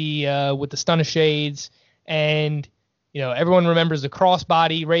with the Stunner Shades, and everyone remembers the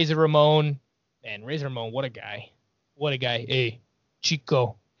crossbody. Razor Ramon, man, Razor Ramon, what a guy, Hey,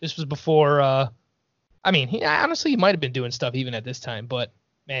 Chico. This was before. He honestly might have been doing stuff even at this time, but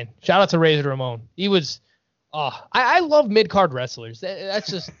man, shout out to Razor Ramon. He was. I love mid-card wrestlers.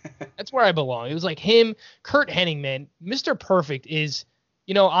 That's where I belong. It was like him, Kurt Hennig, man. Mr. Perfect is.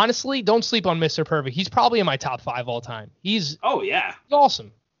 Honestly, don't sleep on Mr. Perfect. He's probably in my top 5 all time. He's awesome.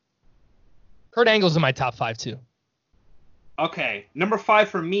 Kurt Angle's in my top 5 too. Okay, number 5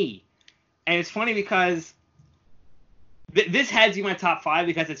 for me. And it's funny because this has to be my top 5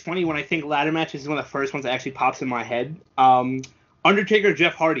 because it's funny when I think ladder matches is one of the first ones that actually pops in my head. Undertaker,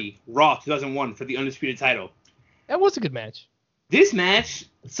 Jeff Hardy, Raw 2001 for the Undisputed title. That was a good match. This match,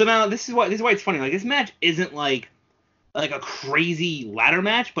 so now this is why it's funny. Like, this match isn't like a crazy ladder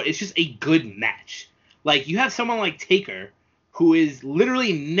match, but it's just a good match. Like, you have someone like Taker, who is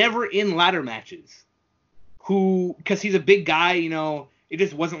literally never in ladder matches, because he's a big guy, it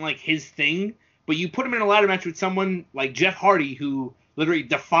just wasn't like his thing, but you put him in a ladder match with someone like Jeff Hardy, who literally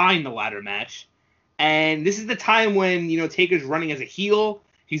defined the ladder match, and this is the time when, Taker's running as a heel,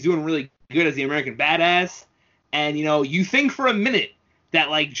 he's doing really good as the American Badass, and, you think for a minute that,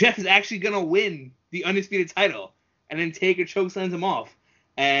 like, Jeff is actually going to win the Undisputed title, and then Taker chokeslams him off.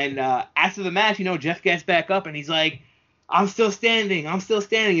 And after the match, Jeff gets back up and he's like, I'm still standing. And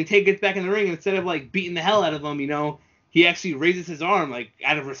Taker gets back in the ring, and instead of like beating the hell out of him, he actually raises his arm like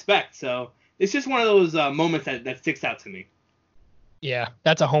out of respect. So it's just one of those moments that sticks out to me. Yeah,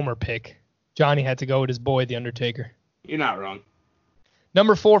 that's a homer pick. Johnny had to go with his boy, The Undertaker. You're not wrong.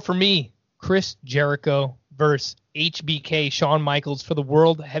 Number 4 for me, Chris Jericho versus HBK Shawn Michaels for the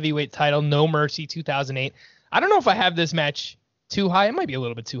World Heavyweight title. No Mercy 2008. I don't know if I have this match too high. It might be a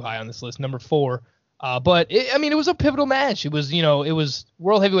little bit too high on this list, number 4. But it was a pivotal match. It was, it was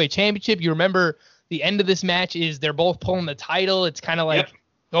World Heavyweight Championship. You remember the end of this match is they're both pulling the title. It's kind of like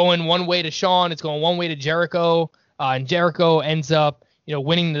going one way to Shawn. It's going one way to Jericho. And Jericho ends up,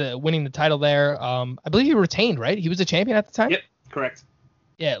 winning the title there. I believe he retained, right? He was a champion at the time? Yep, correct.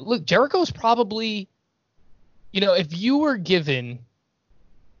 Yeah, look, Jericho's probably, if you were given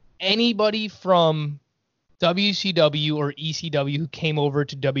anybody from WCW or ECW who came over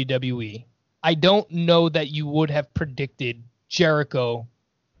to WWE, I don't know that you would have predicted Jericho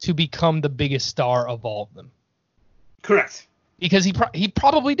to become the biggest star of all of them. Correct. Because he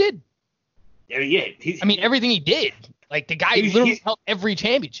probably did. Yeah. Everything he did. Like, the guy literally held every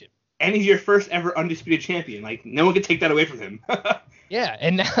championship. And he's your first ever undisputed champion. Like, no one can take that away from him. Yeah,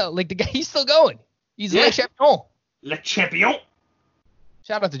 and now, like, the guy, he's still going. He's Le Champion. Le Champion.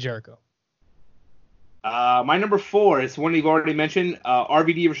 Shout out to Jericho. My number 4 is one you've already mentioned,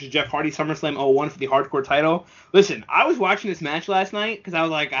 RVD versus Jeff Hardy, SummerSlam 01 for the hardcore title. Listen, I was watching this match last night because I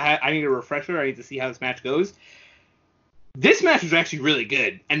was like, I need a refresher. I need to see how this match goes. This match was actually really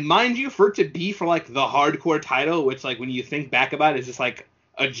good. And mind you, for it to be for, like, the hardcore title, which, like, when you think back about it, is just, like,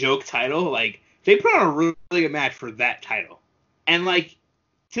 a joke title, like, they put on a really good match for that title. And, like,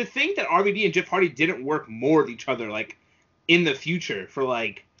 to think that RVD and Jeff Hardy didn't work more with each other, like, in the future for,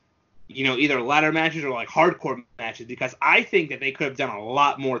 like, either ladder matches or like hardcore matches, because I think that they could have done a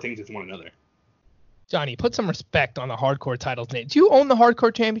lot more things with one another. Johnny, put some respect on the hardcore title's name. Do you own the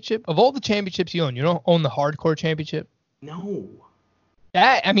hardcore championship? Of all the championships you own, you don't own the hardcore championship? No.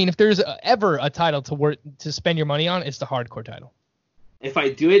 If there's ever a title to spend your money on, it's the hardcore title. If I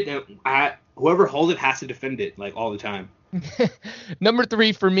do it, then whoever holds it has to defend it like all the time. Number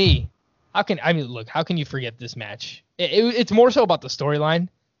 3 for me. How can you forget this match? It's more so about the storyline.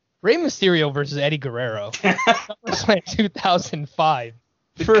 Rey Mysterio versus Eddie Guerrero. SummerSlam 2005.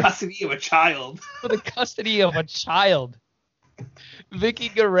 For custody of a child. For the custody of a child. Vicky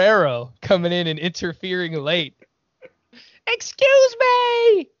Guerrero coming in and interfering late. Excuse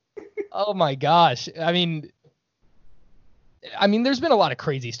me! Oh my gosh. There's been a lot of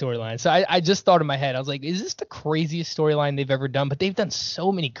crazy storylines. So I just thought in my head, I was like, is this the craziest storyline they've ever done? But they've done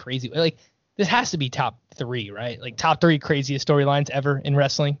so many crazy, like, this has to be top 3, right? Like, top 3 craziest storylines ever in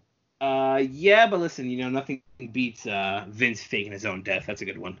wrestling. Yeah, but listen, nothing beats Vince faking his own death. That's a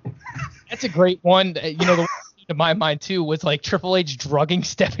good one. That's a great one. The one in my mind too was like Triple H drugging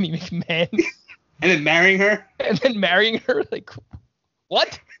Stephanie McMahon and then marrying her. Like,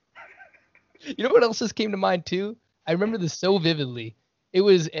 what? You know what else just came to mind too? I remember this so vividly.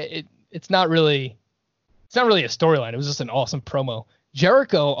 It's not really a storyline. It was just an awesome promo.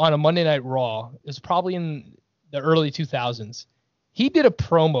 Jericho on a Monday Night Raw, it was probably in the early 2000s. he did a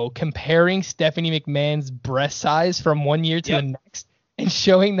promo comparing Stephanie McMahon's breast size from one year to the next and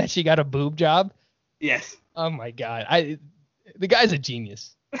showing that she got a boob job. Yes. Oh my God. The guy's a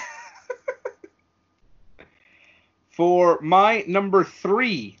genius. For my number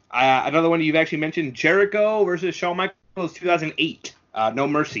 3, another one you've actually mentioned, Jericho versus Shawn Michaels 2008. No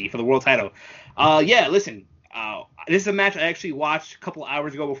Mercy for the world title. Listen, this is a match I actually watched a couple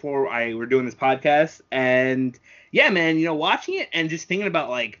hours ago before we're doing this podcast. And yeah, man, you know, watching it and just thinking about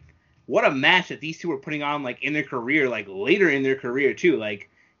like what a match that these two were putting on like in their career, like later in their career too. Like,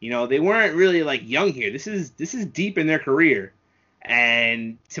 you know, they weren't really like young here. This is deep in their career.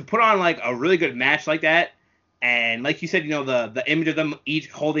 And to put on like a really good match like that, and like you said, you know, the image of them each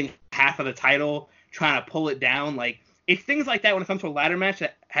holding half of the title, trying to pull it down, like it's things like that when it comes to a ladder match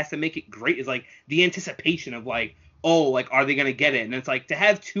that has to make it great is like the anticipation of like, oh, like are they gonna get it? And it's like to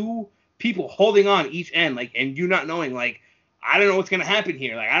have two people holding on each end, like, and you not knowing, like, I don't know what's gonna happen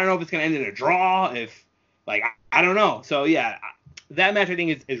here. Like I don't know if it's gonna end in a draw, if like I don't know. So yeah, that match I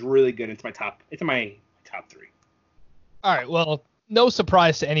think is really good. It's in my top 3. All right, well, no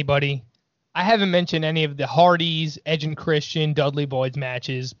surprise to anybody. I haven't mentioned any of the Hardys, Edge and Christian, Dudley Boyz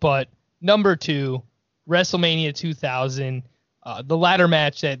matches, but number 2, WrestleMania 2000, the ladder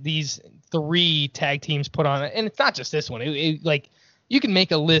match that these 3 tag teams put on, and it's not just this one. Like you can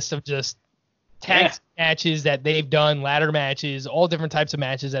make a list of just tag matches that they've done, ladder matches, all different types of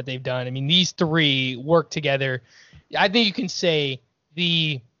matches that they've done. I mean, these 3 work together. I think you can say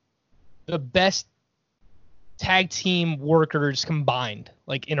the best tag team workers combined,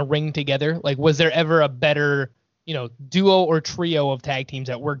 like in a ring together. Like, was there ever a better, you know, duo or trio of tag teams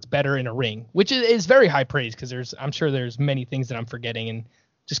that worked better in a ring? Which is very high praise because I'm sure there's many things that I'm forgetting and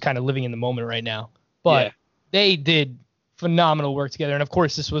just kind of living in the moment right now. But they did phenomenal work together. And of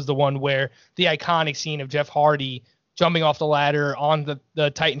course, this was the one where the iconic scene of Jeff Hardy jumping off the ladder on the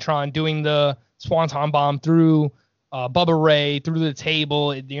Titantron, doing the Swanton bomb through Bubba Ray through the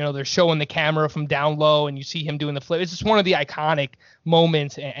table. You know, they're showing the camera from down low and you see him doing the flip. It's just one of the iconic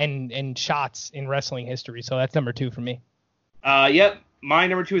moments and shots in wrestling history. So that's number 2 for me. Yep. My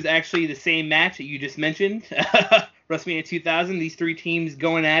number 2 is actually the same match that you just mentioned. WrestleMania 2000, these 3 teams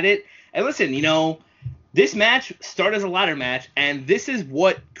going at it. And listen, you know, this match started as a ladder match, and this is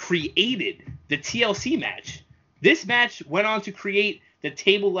what created the TLC match. This match went on to create the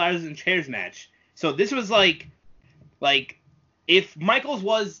table, ladders, and chairs match. So this was like if Michaels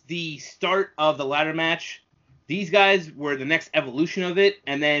was the start of the ladder match, these guys were the next evolution of it,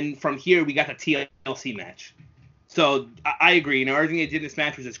 and then from here we got the TLC match. So I agree. You know, everything they did in this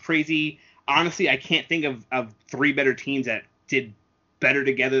match was just crazy. Honestly, I can't think of 3 better teams that did better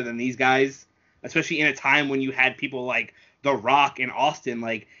together than these guys, especially in a time when you had people like The Rock and Austin.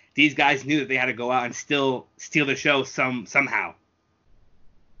 Like, these guys knew that they had to go out and still steal the show somehow.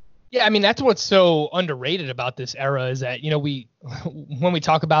 Yeah, I mean, that's what's so underrated about this era is that, you know, when we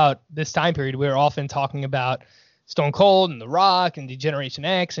talk about this time period, we're often talking about Stone Cold and The Rock and Generation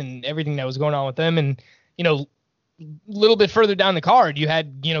X and everything that was going on with them. And, you know, a little bit further down the card, you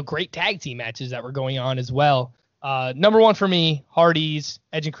had, you know, great tag team matches that were going on as well. Number 1 for me, Hardys,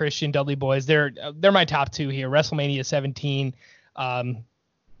 Edge and Christian, Dudley Boyz. They're my top 2 here. WrestleMania 17.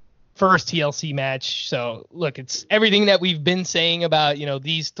 First TLC match. So look, it's everything that we've been saying about, you know,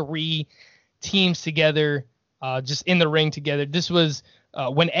 these 3 teams together, just in the ring together. This was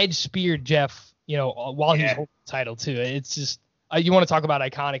when Edge speared Jeff, you know, while he was holding the title too. It's just, you want to talk about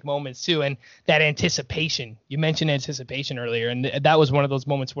iconic moments too. And that anticipation, you mentioned anticipation earlier. And that was one of those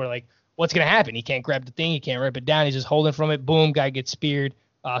moments where like, what's going to happen? He can't grab the thing. He can't rip it down. He's just holding from it. Boom, guy gets speared.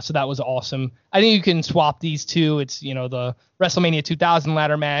 So that was awesome. I think you can swap these 2. It's, you know, the WrestleMania 2000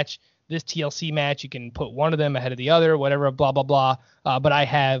 ladder match, this TLC match. You can put one of them ahead of the other, whatever, blah, blah, blah. But I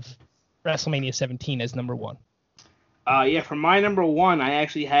have WrestleMania 17 as number 1. For my number 1, I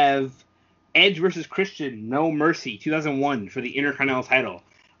actually have Edge versus Christian, No Mercy, 2001 for the Intercontinental title.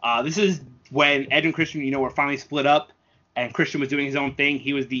 This is when Edge and Christian, you know, were finally split up, and Christian was doing his own thing.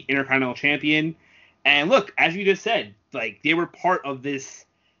 He was the Intercontinental champion. And look, as you just said, like, they were part of this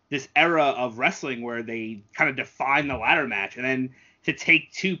era of wrestling where they kind of defined the ladder match, and then to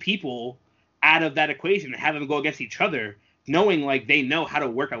take 2 people out of that equation and have them go against each other, knowing like they know how to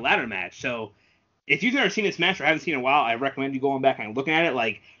work a ladder match. So if you've never seen this match or haven't seen it in a while, I recommend you going back and looking at it.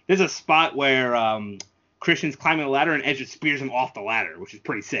 Like, there's a spot where Christian's climbing the ladder and Edge just spears him off the ladder, which is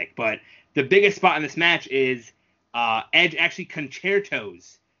pretty sick. But the biggest spot in this match is Edge actually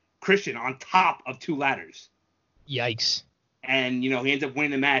concertos Christian on top of 2 ladders. Yikes. And, you know, he ends up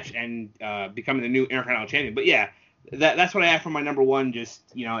winning the match and becoming the new Intercontinental champion. But yeah, that's what I have for my number 1. Just,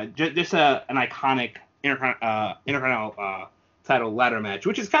 you know, just an iconic Intercontinental title ladder match,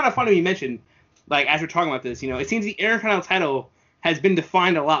 which is kind of funny you mentioned. Like, as we're talking about this, it seems the Intercontinental title has been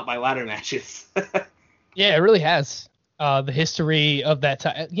defined a lot by ladder matches. Yeah, it really has. The history of that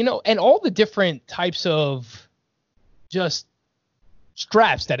time, and all the different types of just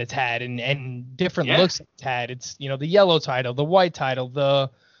straps that it's had and different looks it's had. It's, the yellow title, the white title, the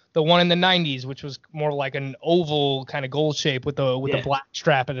one in the 90s, which was more like an oval kind of gold shape with the black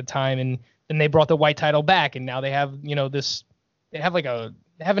strap at the time. And then they brought the white title back, and now they have, they have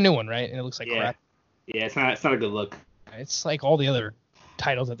a new one, right? And it looks like crap. Yeah, it's not a good look. It's like all the other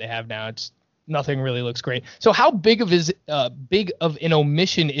titles that they have now. It's nothing really looks great. So how big of an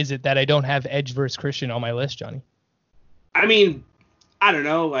omission is it that I don't have Edge versus Christian on my list, Johnny? I mean, I don't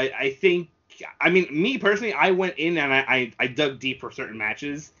know. I think, me personally, I went in and I dug deep for certain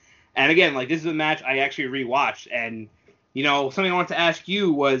matches. And again, like, this is a match I actually rewatched. And, something I wanted to ask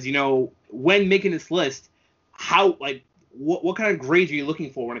you was, when making this list, how, like, what kind of grades are you looking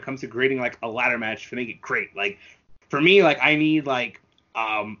for when it comes to grading, like, a ladder match to make it great? Like, for me, like, I need, like,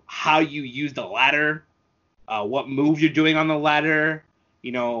 how you use the ladder, what moves you're doing on the ladder,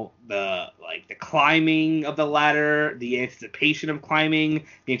 the climbing of the ladder, the anticipation of climbing,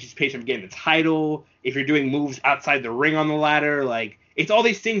 the anticipation of getting the title, if you're doing moves outside the ring on the ladder, like, it's all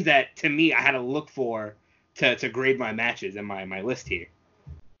these things that, to me, I had to look for to grade my matches in my list here.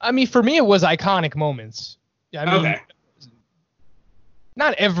 I mean, for me, it was iconic moments. Okay.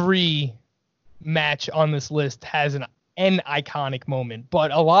 Not every match on this list has an iconic moment,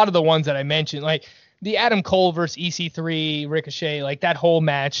 but a lot of the ones that I mentioned, like the Adam Cole versus EC3 Ricochet, like that whole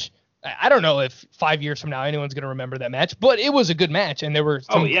match, I don't know if 5 years from now anyone's going to remember that match, but it was a good match, and there were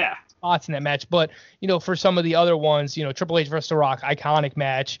some spots in that match. But, for some of the other ones, Triple H versus The Rock, iconic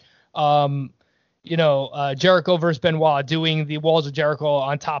match. Jericho versus Benoit, doing the Walls of Jericho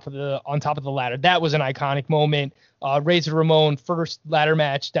on top of the ladder. That was an iconic moment. Razor Ramon first ladder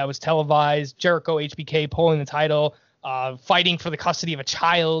match that was televised. Jericho HBK pulling the title, fighting for the custody of a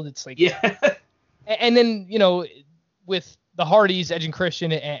child. It's like, and then, with the Hardys, Edge and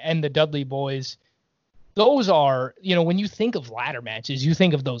Christian, and the Dudley Boys, those are, when you think of ladder matches, you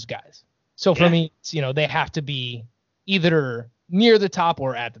think of those guys. So for me, it's, they have to be either near the top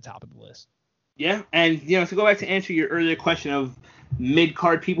or at the top of the list. Yeah, and, to go back to answer your earlier question of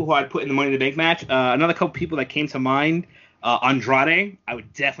mid-card people who I'd put in the Money in the Bank match, another couple people that came to mind, Andrade. I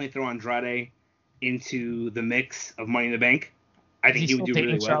would definitely throw Andrade into the mix of Money in the Bank. I think he would do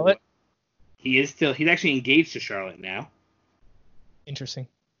really well. Charlotte? He's actually engaged to Charlotte now. Interesting.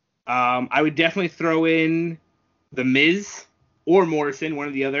 I would definitely throw in The Miz or Morrison, one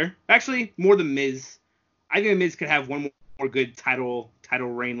or the other. Actually, more The Miz. I think The Miz could have one more good title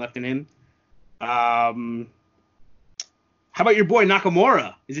reign left in him. How about your boy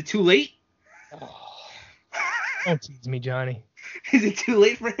Nakamura? Is it too late? Oh, don't tease me, Johnny. Is it too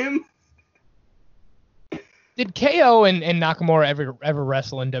late for him? Did KO and Nakamura ever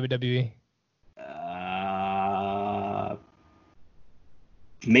wrestle in WWE?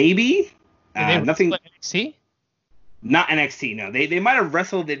 Maybe. Nothing. NXT? Not NXT. No, they might have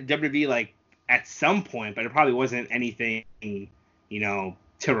wrestled in WWE like at some point, but it probably wasn't anything, to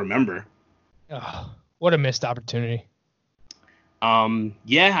remember. Oh, what a missed opportunity.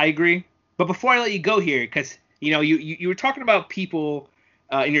 Yeah, I agree. But before I let you go here, because you were talking about people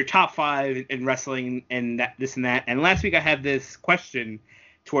in your top 5 in wrestling and this and that. And last week I had this question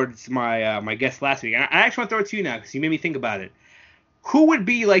towards my guest last week. And I actually want to throw it to you now because you made me think about it. Who would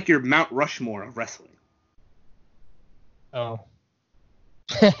be like your Mount Rushmore of wrestling? Oh,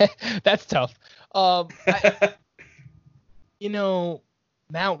 that's tough. Mount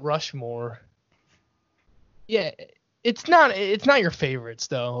Rushmore. Yeah, it's not your favorites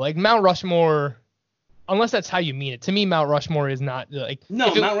though. Like Mount Rushmore, unless that's how you mean it. To me, Mount Rushmore is not like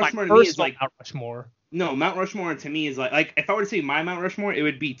Mount Rushmore to me is like Mount Rushmore. No, Mount Rushmore to me is like if I were to say my Mount Rushmore, it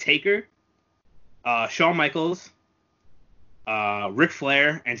would be Taker, Shawn Michaels, Ric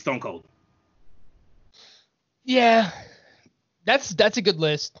Flair, and Stone Cold. Yeah, that's a good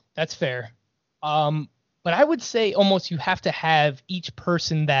list. That's fair. But I would say almost you have to have each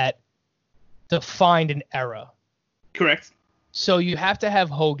person that defined an era. Correct. So you have to have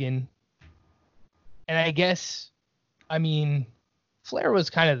Hogan. And I guess, Flair was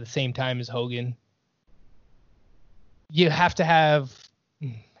kind of the same time as Hogan. You have to have,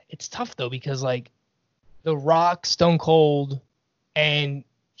 it's tough though, because like The Rock, Stone Cold, and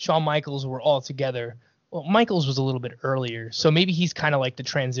Shawn Michaels were all together. Well, Michaels was a little bit earlier, so maybe he's kind of like the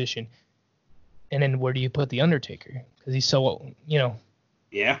transition. And then where do you put The Undertaker? Because he's so,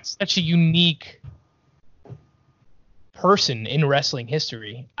 such a unique person in wrestling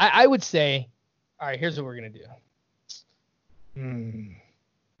history. I would say, all right, here's what we're going to do.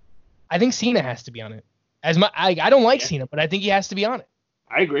 I think Cena has to be on it. I don't like Yeah. Cena, but I think he has to be on it.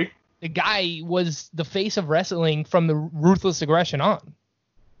 I agree. The guy was the face of wrestling from the Ruthless Aggression on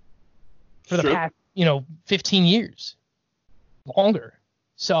for the True. past, 15 years, longer.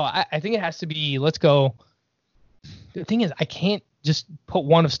 So I think it has to be. Let's go. The thing is, I can't just put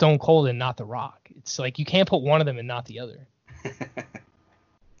one of Stone Cold and not The Rock. It's like you can't put one of them and not the other.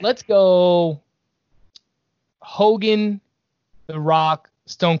 Let's go Hogan, The Rock,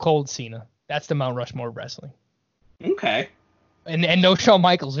 Stone Cold, Cena. That's the Mount Rushmore of wrestling. Okay. And no Shawn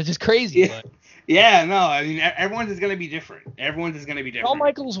Michaels, which is crazy. Yeah. But Yeah, no, I mean, everyone's is going to be different. Shawn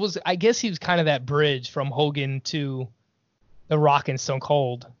Michaels was, I guess he was kind of that bridge from Hogan to The Rock and Stone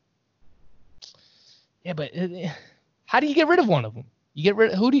Cold. Yeah, but how do you get rid of one of them?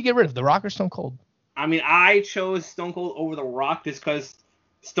 Who do you get rid of, The Rock or Stone Cold? I mean, I chose Stone Cold over The Rock just because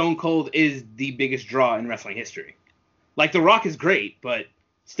Stone Cold is the biggest draw in wrestling history. Like, The Rock is great, but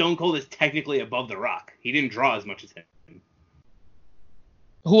Stone Cold is technically above The Rock. He didn't draw as much as him.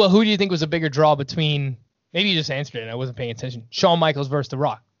 Who do you think was a bigger draw between? Maybe you just answered it and I wasn't paying attention. Shawn Michaels versus The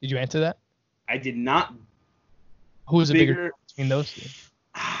Rock. Did you answer that? I did not. Who was a bigger between those two?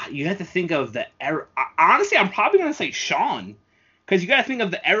 You have to think of the era. Honestly, I'm probably going to say Shawn. Because you got to think of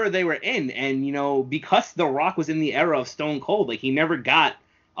the era they were in. And, because The Rock was in the era of Stone Cold, like, he never got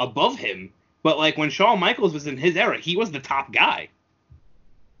above him. But, like, when Shawn Michaels was in his era, he was the top guy.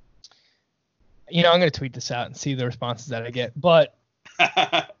 I'm going to tweet this out and see the responses that I get. But,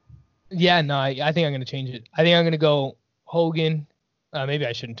 yeah, no, I think I'm going to change it. I think I'm going to go Hogan. Maybe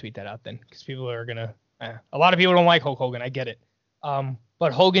I shouldn't tweet that out then, because people are going to... a lot of people don't like Hulk Hogan. I get it.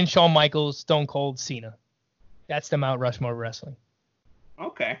 But Hogan, Shawn Michaels, Stone Cold, Cena. That's the Mount Rushmore of wrestling.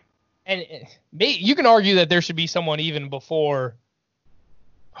 Okay. And you can argue that there should be someone even before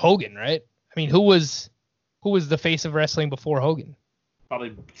Hogan, right? I mean, who was the face of wrestling before Hogan?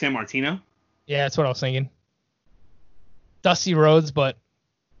 Probably San Martino. Yeah, that's what I was thinking. Dusty Rhodes, but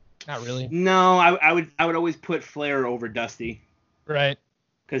not really. No, I would always put Flair over Dusty. Right.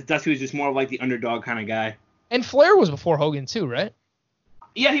 Because Dusty was just more of like the underdog kind of guy. And Flair was before Hogan too, right?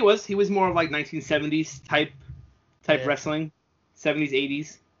 Yeah, he was. He was more of like 1970s type Yeah. wrestling. 70s,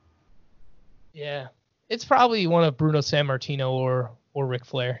 80s. Yeah. It's probably one of Bruno Sammartino or Ric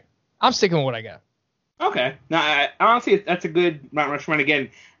Flair. I'm sticking with what I got. Okay. Now, honestly, that's a good Mount Rushmore. And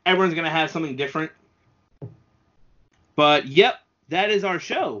again, everyone's going to have something different. But, yep, that is our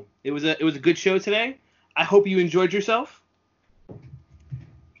show. It was a good show today. I hope you enjoyed yourself.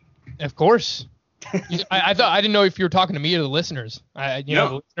 Of course. I didn't know if you were talking to me or the listeners. The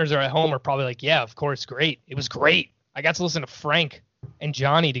listeners are at home are probably like, yeah, of course, great. It was great. I got to listen to Frank and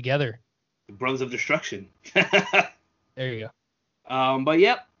Johnny together. The Brothers of Destruction. There you go. But,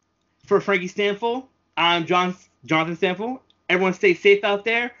 yep, for Frankie Stampfl, I'm Jonathan Stampfl. Everyone stay safe out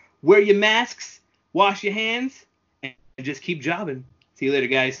there. Wear your masks. Wash your hands. And just keep jobbing. See you later,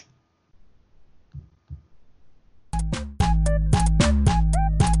 guys.